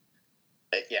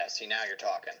 Yeah, see, now you're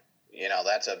talking. You know,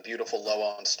 that's a beautiful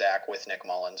low-owned stack with Nick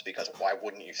Mullins because why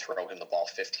wouldn't you throw him the ball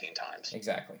 15 times?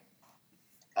 Exactly.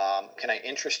 Can I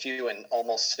interest you in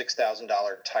almost $6,000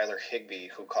 Tyler Higbee,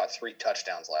 who caught 3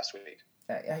 touchdowns last week?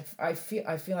 I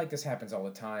feel like this happens all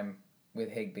the time with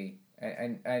Higbee,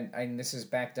 and this is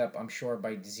backed up, I'm sure,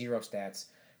 by zero stats,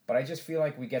 But I just feel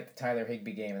like we get the Tyler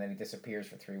Higbee game and then he disappears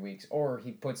for 3 weeks, or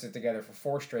he puts it together for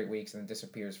 4 straight weeks and then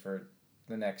disappears for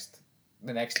the next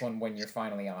one when you're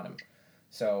finally on him.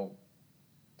 So,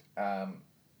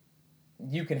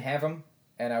 you can have him,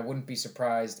 and I wouldn't be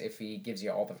surprised if he gives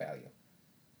you all the value.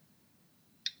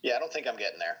 Yeah, I don't think I'm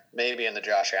getting there. Maybe in the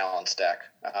Josh Allen stack.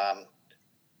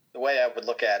 The way I would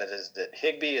look at it is that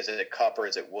Higbee, is it Kupp or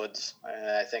is it Woods?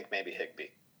 I think maybe Higbee.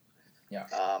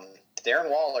 Yeah.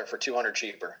 Darren Waller for $200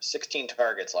 cheaper, 16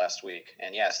 targets last week.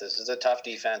 And yes, this is a tough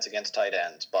defense against tight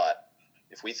ends, but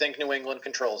if we think New England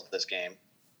controls this game,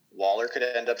 Waller could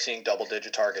end up seeing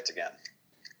double-digit targets again.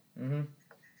 Mm-hmm.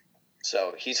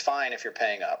 So he's fine if you're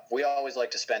paying up. We always like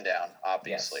to spend down,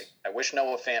 obviously. Yes. I wish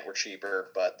Noah Fant were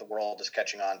cheaper, but the world is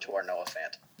catching on to our Noah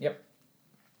Fant. Yep.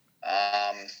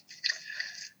 I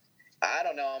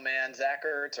don't know, man. Zach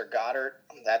Ertz or Goddard,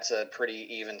 that's a pretty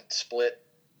even split.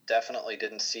 Definitely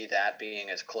didn't see that being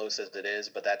as close as it is,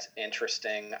 but that's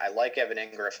interesting. I like Evan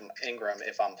Ingram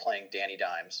if I'm playing Danny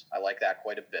Dimes. I like that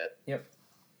quite a bit. Yep.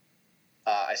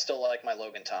 I still like my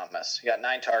Logan Thomas. He got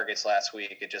 9 targets last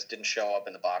week. It just didn't show up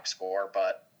in the box score,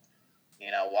 but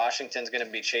Washington's going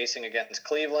to be chasing against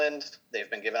Cleveland. They've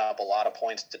been giving up a lot of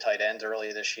points to tight ends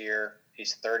early this year.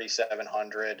 He's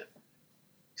 3,700.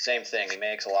 Same thing. He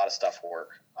makes a lot of stuff work.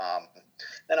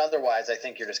 Then otherwise, I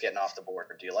think you're just getting off the board.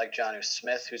 Do you like Jonnu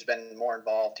Smith, who's been more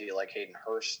involved? Do you like Hayden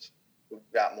Hurst, who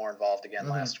got more involved again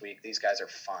last week? These guys are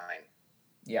fine.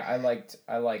 Yeah, I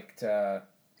liked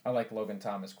Logan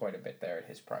Thomas quite a bit there at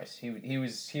his price. He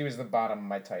was the bottom of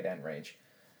my tight end range.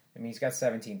 I mean, he's got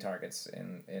 17 targets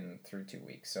in through 2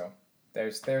 weeks. So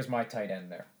there's my tight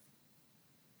end there.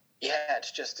 Yeah,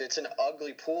 it's an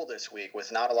ugly pool this week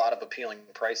with not a lot of appealing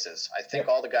prices. I think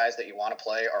all the guys that you want to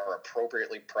play are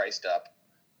appropriately priced up.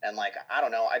 And, I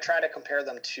don't know, I try to compare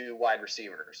them to wide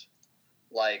receivers.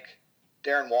 Like,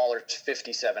 Darren Waller's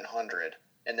 5,700,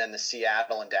 and then the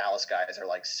Seattle and Dallas guys are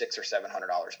 $600 or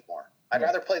 $700 more. I'd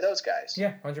rather play those guys.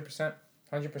 Yeah, 100%.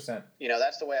 100%.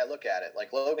 That's the way I look at it.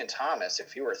 Like Logan Thomas,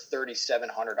 if you were a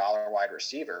 $3,700 wide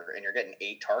receiver and you're getting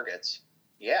 8 targets,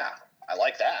 yeah, I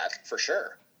like that for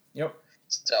sure. Yep.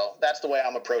 So that's the way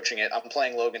I'm approaching it. I'm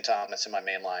playing Logan Thomas in my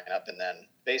main lineup, and then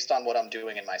based on what I'm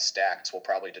doing in my stacks, will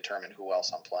probably determine who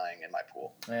else I'm playing in my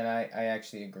pool. And I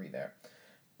actually agree there.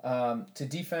 To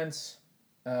defense,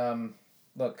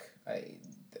 look,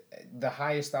 the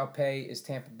highest I'll pay is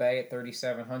Tampa Bay at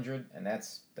 3,700, and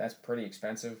that's pretty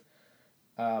expensive.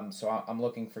 So I'm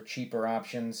looking for cheaper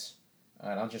options,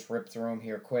 and I'll just rip through them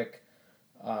here quick.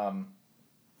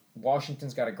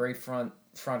 Washington's got a great front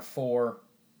four,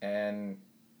 and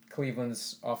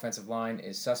Cleveland's offensive line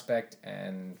is suspect,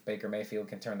 and Baker Mayfield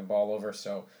can turn the ball over.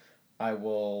 So I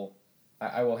will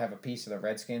have a piece of the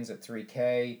Redskins at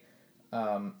 3K.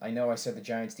 I know I said the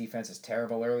Giants' defense is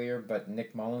terrible earlier, but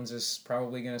Nick Mullins is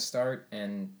probably going to start,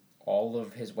 and all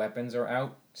of his weapons are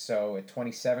out. So at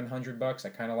 $2,700, I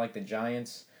kind of like the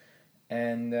Giants,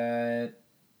 and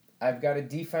I've got a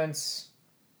defense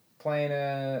playing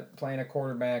a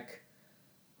quarterback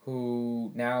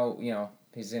who now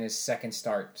he's in his second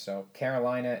start. So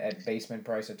Carolina at basement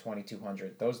price at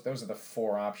 $2,200. Those are the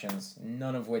 4 options,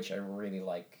 none of which I really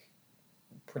like,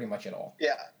 pretty much at all.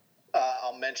 Yeah.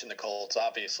 I'll mention the Colts,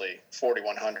 obviously,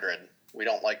 4,100. We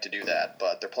don't like to do that,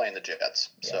 but they're playing the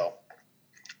Jets. Yeah. So,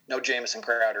 no Jamison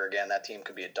Crowder again. That team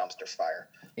could be a dumpster fire.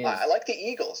 I like the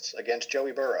Eagles against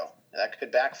Joey Burrow. That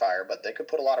could backfire, but they could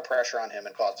put a lot of pressure on him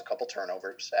and cause a couple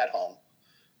turnovers at home.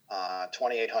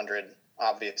 2,800,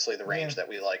 obviously the range that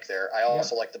we like there. I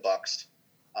also like the Bucs.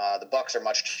 The Bucs are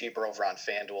much cheaper over on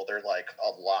FanDuel. They're like a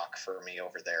lock for me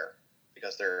over there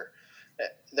because they're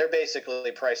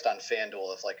basically priced on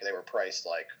FanDuel if they were priced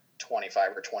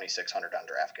 $2,500 or $2,600 on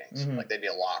DraftKings. Mm-hmm. They'd be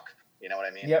a lock. You know what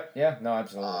I mean? Yep. Yeah. No.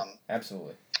 Absolutely.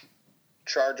 Absolutely.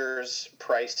 Chargers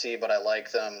pricey, but I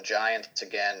like them. Giants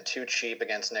again too cheap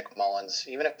against Nick Mullins.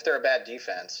 Even if they're a bad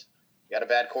defense, you got a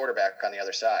bad quarterback on the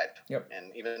other side. Yep.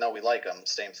 And even though we like them,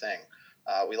 same thing.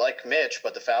 We like Mitch,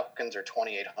 but the Falcons are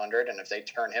 2,800, and if they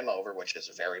turn him over, which is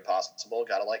very possible,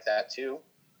 gotta like that too.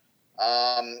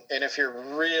 And if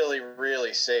you're really,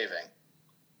 really saving,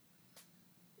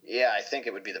 I think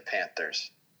it would be the Panthers.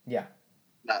 Yeah.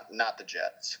 Not the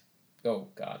Jets. Oh,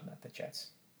 God, not the Jets.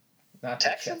 Not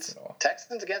Texans? The Jets at all.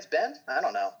 Texans against Ben? I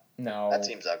don't know. No. That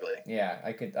seems ugly. Yeah,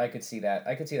 I could see that.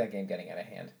 I could see that game getting out of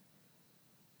hand.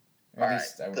 All right.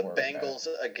 The Bengals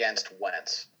against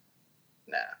Wentz.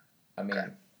 Nah.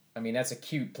 I mean that's a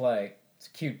cute play. It's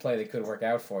a cute play that could work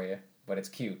out for you, but it's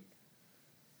cute.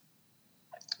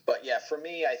 But yeah, for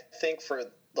me, I think for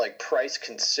like price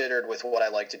considered with what I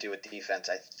like to do with defense,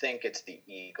 I think it's the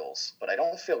Eagles, but I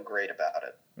don't feel great about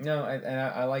it. No,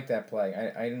 I like that play.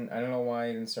 I don't know why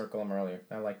I didn't circle him earlier.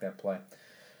 I like that play.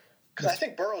 Because I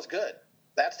think Burrow's good.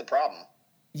 That's the problem.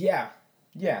 Yeah,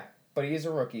 but he is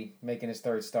a rookie making his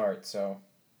third start, so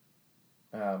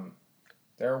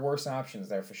there are worse options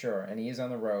there for sure, and he is on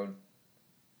the road.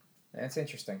 That's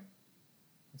interesting.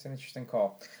 It's an interesting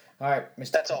call. All right,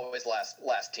 Mr. That's always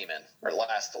last team in, or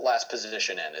last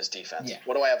position in is defense. Yeah.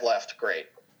 What do I have left? Great.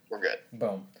 We're good.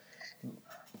 Boom.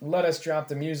 Let us drop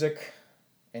the music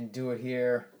and do it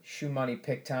here. Shoe Money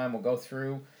Pick Time. We'll go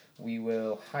through. We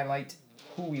will highlight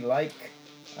who we like.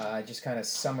 Just kind of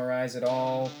summarize it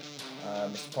all.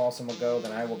 Mr. Paulson will go,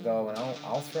 then I will go, and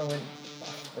I'll throw in.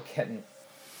 We're getting.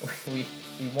 We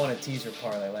won a teaser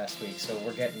parlay last week, so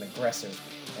we're getting aggressive.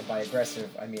 And by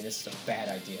aggressive, I mean this is a bad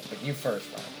idea. But you first,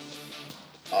 Ryan.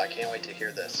 Oh, I can't wait to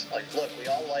hear this. Like, look, we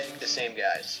all like the same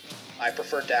guys. I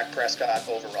prefer Dak Prescott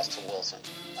over Russell Wilson.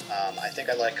 I think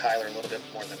I like Kyler a little bit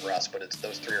more than Russ, but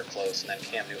those three are close, and then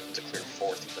Cam Newton's a clear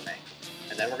fourth for me.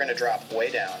 And then we're going to drop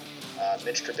way down.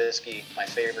 Mitch Trubisky, my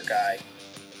favorite guy,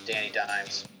 Danny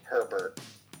Dimes, Herbert.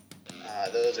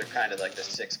 Those are kind of like the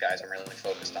six guys I'm really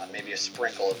focused on. Maybe a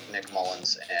sprinkle of Nick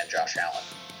Mullins and Josh Allen.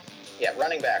 Yeah,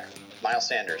 running back, Miles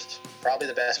Sanders, probably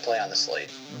the best play on the slate.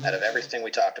 Mm-hmm. Out of everything we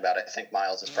talked about, I think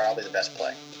Miles is probably the best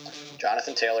play.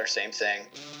 Jonathan Taylor, same thing.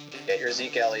 Get your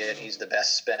Zeke Elliott, he's the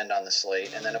best spend on the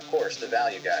slate. And then, of course, the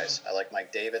value guys. I like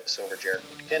Mike Davis over Jerick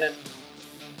McKinnon.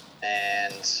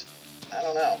 And I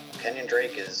don't know, Kenyon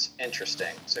Drake is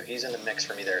interesting, so he's in the mix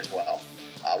for me there as well.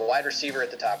 Wide receiver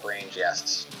at the top range,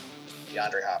 yes.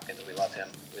 DeAndre Hopkins, we love him.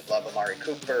 We love Amari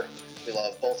Cooper. We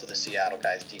love both of the Seattle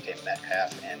guys, DK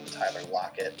Metcalf and Tyler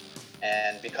Lockett.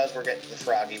 And because we're getting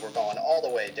froggy, we're going all the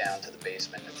way down to the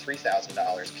basement at $3,000.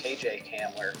 KJ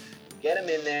Hamler, get him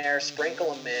in there,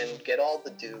 sprinkle him in, get all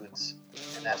the dudes,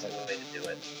 and that's the way to do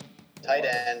it. Tight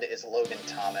end is Logan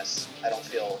Thomas. I don't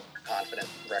feel confident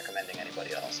recommending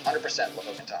anybody else. 100%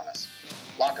 Logan Thomas.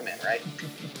 Lock him in, right?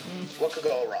 What could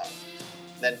go wrong?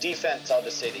 Then defense, I'll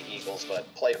just say the Eagles,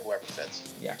 but play whoever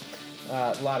fits. Yeah.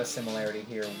 A lot of similarity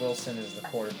here. Wilson is the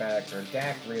quarterback, or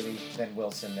Dak really, then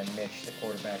Wilson, then Mitch, the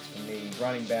quarterbacks for me.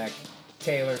 Running back,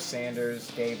 Taylor, Sanders,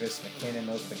 Davis, McKinnon,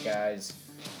 those are the guys.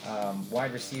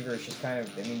 Wide receiver is just kind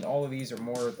of, I mean, all of these are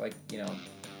more like,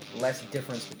 less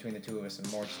difference between the two of us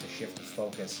and more just a shift of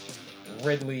focus.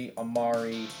 Ridley,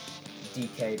 Amari,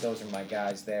 DK, those are my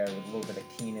guys there, with a little bit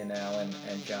of Keenan Allen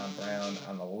and John Brown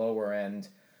on the lower end.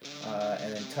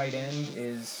 And then tight end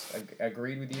is,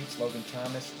 agreed with you, it's Logan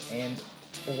Thomas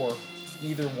or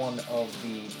either one of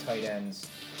the tight ends,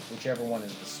 whichever one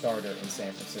is the starter in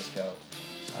San Francisco.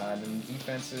 And then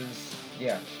defenses,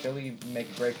 Philly make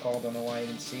a great call, don't know why I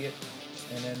didn't see it.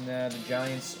 And then the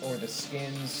Giants or the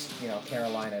Skins,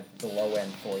 Carolina, the low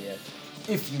end for you,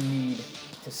 if you need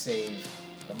to save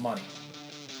the money.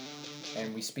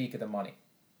 And we speak of the money.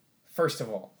 First of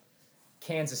all,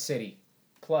 Kansas City,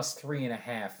 plus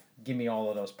 3.5. Give me all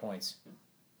of those points.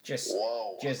 Just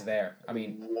there. I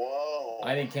mean,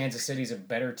 I think Kansas City's a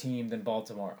better team than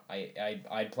Baltimore.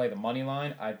 I'd play the money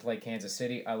line. I'd play Kansas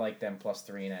City. I like them plus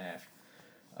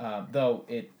 3.5. Though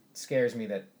it scares me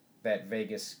that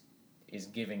Vegas is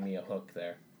giving me a hook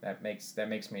there. That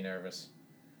makes me nervous.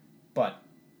 But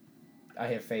I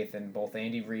have faith in both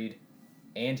Andy Reid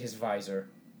and his visor,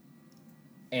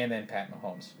 and then Pat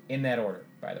Mahomes. In that order,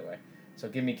 by the way. So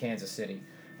give me Kansas City.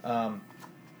 I'm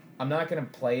not going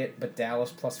to play it, but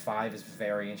Dallas plus 5 is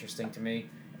very interesting to me.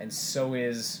 And so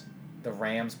is the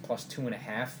Rams plus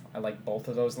 2.5. I like both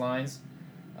of those lines.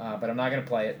 But I'm not going to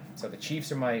play it. So the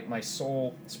Chiefs are my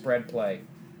sole spread play.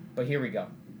 But here we go.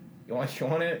 You want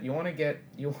to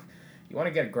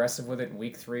get aggressive with it in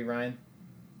week 3, Ryan?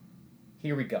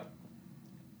 Here we go.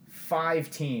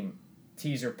 5-team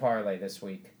teaser parlay this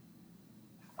week.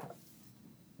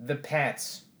 The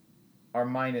Pats are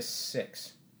minus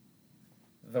 6.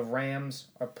 The Rams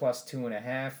are plus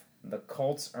 2.5. The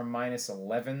Colts are minus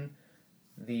 11.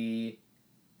 The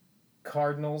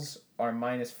Cardinals are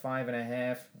minus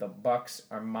 5.5. The Bucks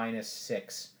are minus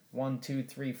 6. 1, 2,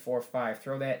 3, 4, 5.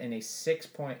 Throw that in a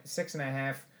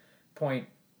 6.5 point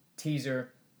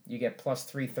teaser. You get plus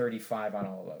 335 on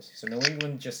all of those. So New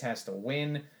England just has to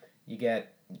win. You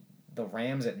get the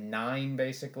Rams at 9,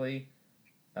 basically.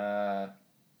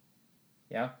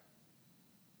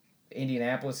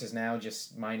 Indianapolis is now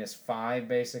just minus 5,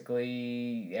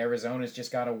 basically. Arizona's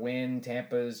just got to win.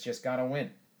 Tampa's just got to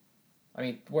win. I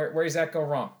mean, where does that go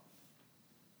wrong?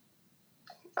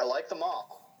 I like them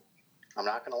all. I'm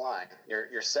not going to lie.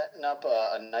 You're setting up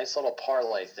a nice little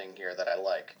parlay thing here that I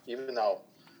like, even though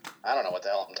I don't know what the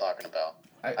hell I'm talking about.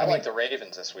 I like the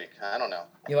Ravens this week. I don't know.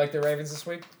 You like the Ravens this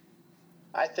week?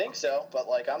 I think so, but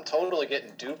like I'm totally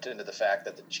getting duped into the fact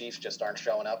that the Chiefs just aren't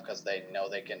showing up because they know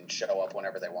they can show up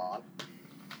whenever they want.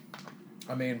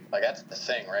 I mean, like that's the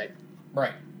thing, right?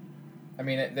 Right. I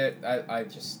mean, I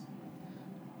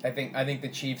think the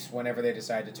Chiefs, whenever they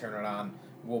decide to turn it on,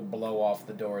 will blow off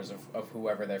the doors of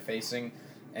whoever they're facing,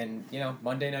 and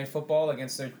Monday Night Football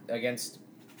against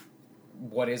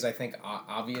what is, I think,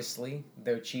 obviously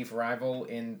their chief rival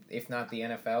in, if not the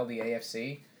NFL, the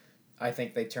AFC. I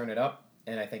think they turn it up,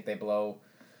 and I think they blow.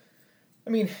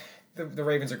 I mean, the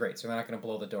Ravens are great, so they're not going to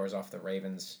blow the doors off the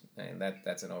Ravens, and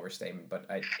that's an overstatement. But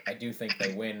I do think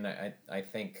they win. I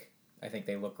think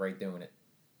they look great doing it.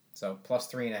 So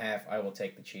plus 3.5, I will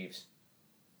take the Chiefs.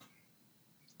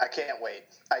 I can't wait.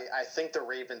 I think the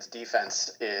Ravens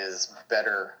defense is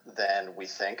better than we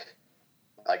think.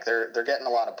 Like they're getting a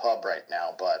lot of pub right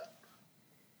now, but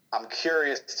I'm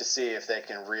curious to see if they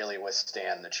can really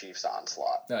withstand the Chiefs'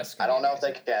 onslaught. I don't know if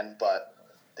they can, but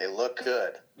they look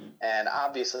good. And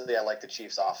obviously, I like the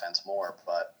Chiefs' offense more,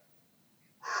 but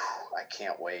I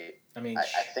can't wait. I mean, I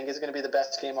think it's going to be the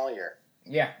best game all year.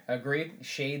 Yeah, agreed.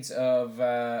 Shades of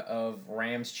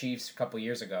Rams Chiefs a couple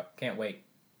years ago. Can't wait.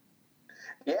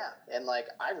 Yeah, and like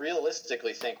I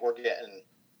realistically think we're getting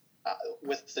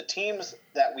with the teams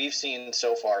that we've seen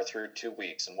so far through 2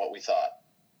 weeks and what we thought.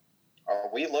 Are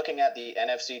we looking at the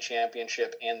NFC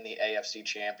Championship and the AFC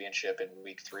Championship in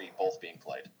Week 3 both being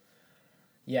played?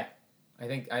 Yeah, I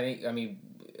think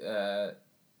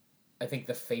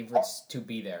the favorites to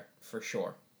be there for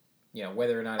sure.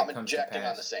 Whether or not it comes to pass. I'm injecting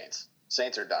on the Saints.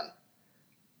 Saints are done.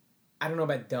 I don't know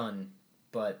about done,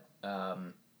 but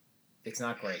it's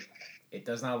not great. It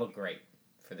does not look great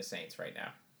for the Saints right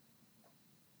now.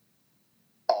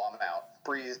 Oh, I'm out.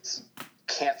 Breeze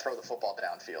can't throw the football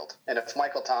downfield. And if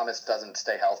Michael Thomas doesn't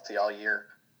stay healthy all year,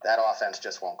 that offense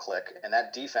just won't click. And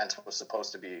that defense was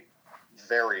supposed to be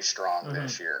very strong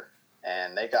this year.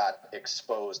 And they got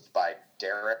exposed by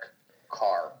Derek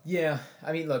Carr. Yeah,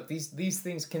 I mean, look, these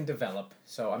things can develop.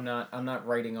 So I'm not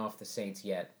writing off the Saints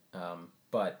yet.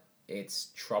 But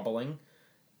it's troubling.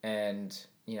 And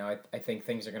I think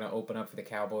things are going to open up for the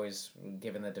Cowboys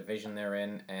given the division they're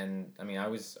in. And I mean, I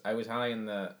was high on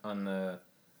the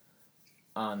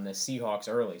Seahawks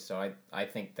early, so I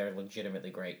think they're legitimately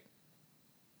great.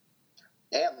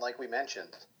 And like we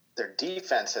mentioned, their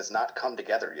defense has not come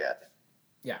together yet.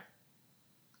 Yeah.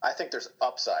 I think there's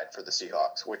upside for the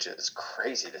Seahawks, which is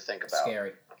crazy to think about.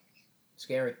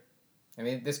 Scary. I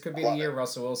mean, this could be the year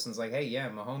Russell Wilson's like, hey, yeah,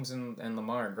 Mahomes and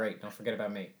Lamar are great. Don't forget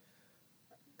about me.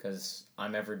 Because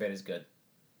I'm every bit as good.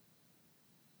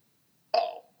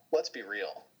 Oh, let's be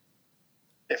real.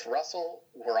 If Russell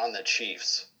were on the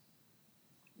Chiefs,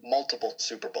 multiple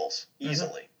Super Bowls,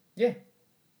 easily. Yeah.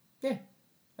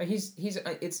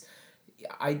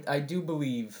 I do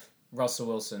believe Russell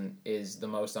Wilson is the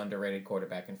most underrated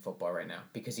quarterback in football right now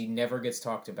because he never gets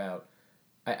talked about,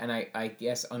 and I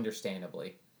guess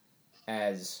understandably,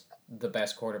 as the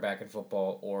best quarterback in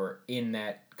football or in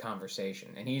that conversation.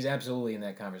 And he's absolutely in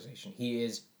that conversation. He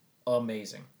is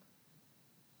amazing.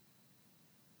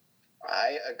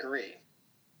 I agree.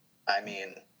 I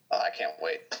mean, I can't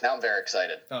wait. Now I'm very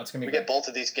excited. Oh, it's going to be great. Get both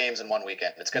of these games in one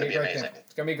weekend. It's going to be amazing.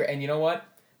 It's going to be great. And you know what?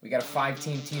 We got a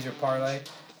 5-team teaser parlay,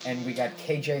 and we got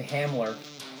KJ Hamler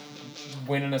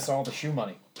winning us all the shoe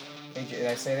money. Did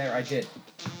I say that? I did.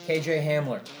 KJ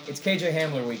Hamler. It's KJ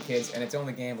Hamler week, kids, and it's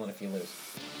only gambling if you lose.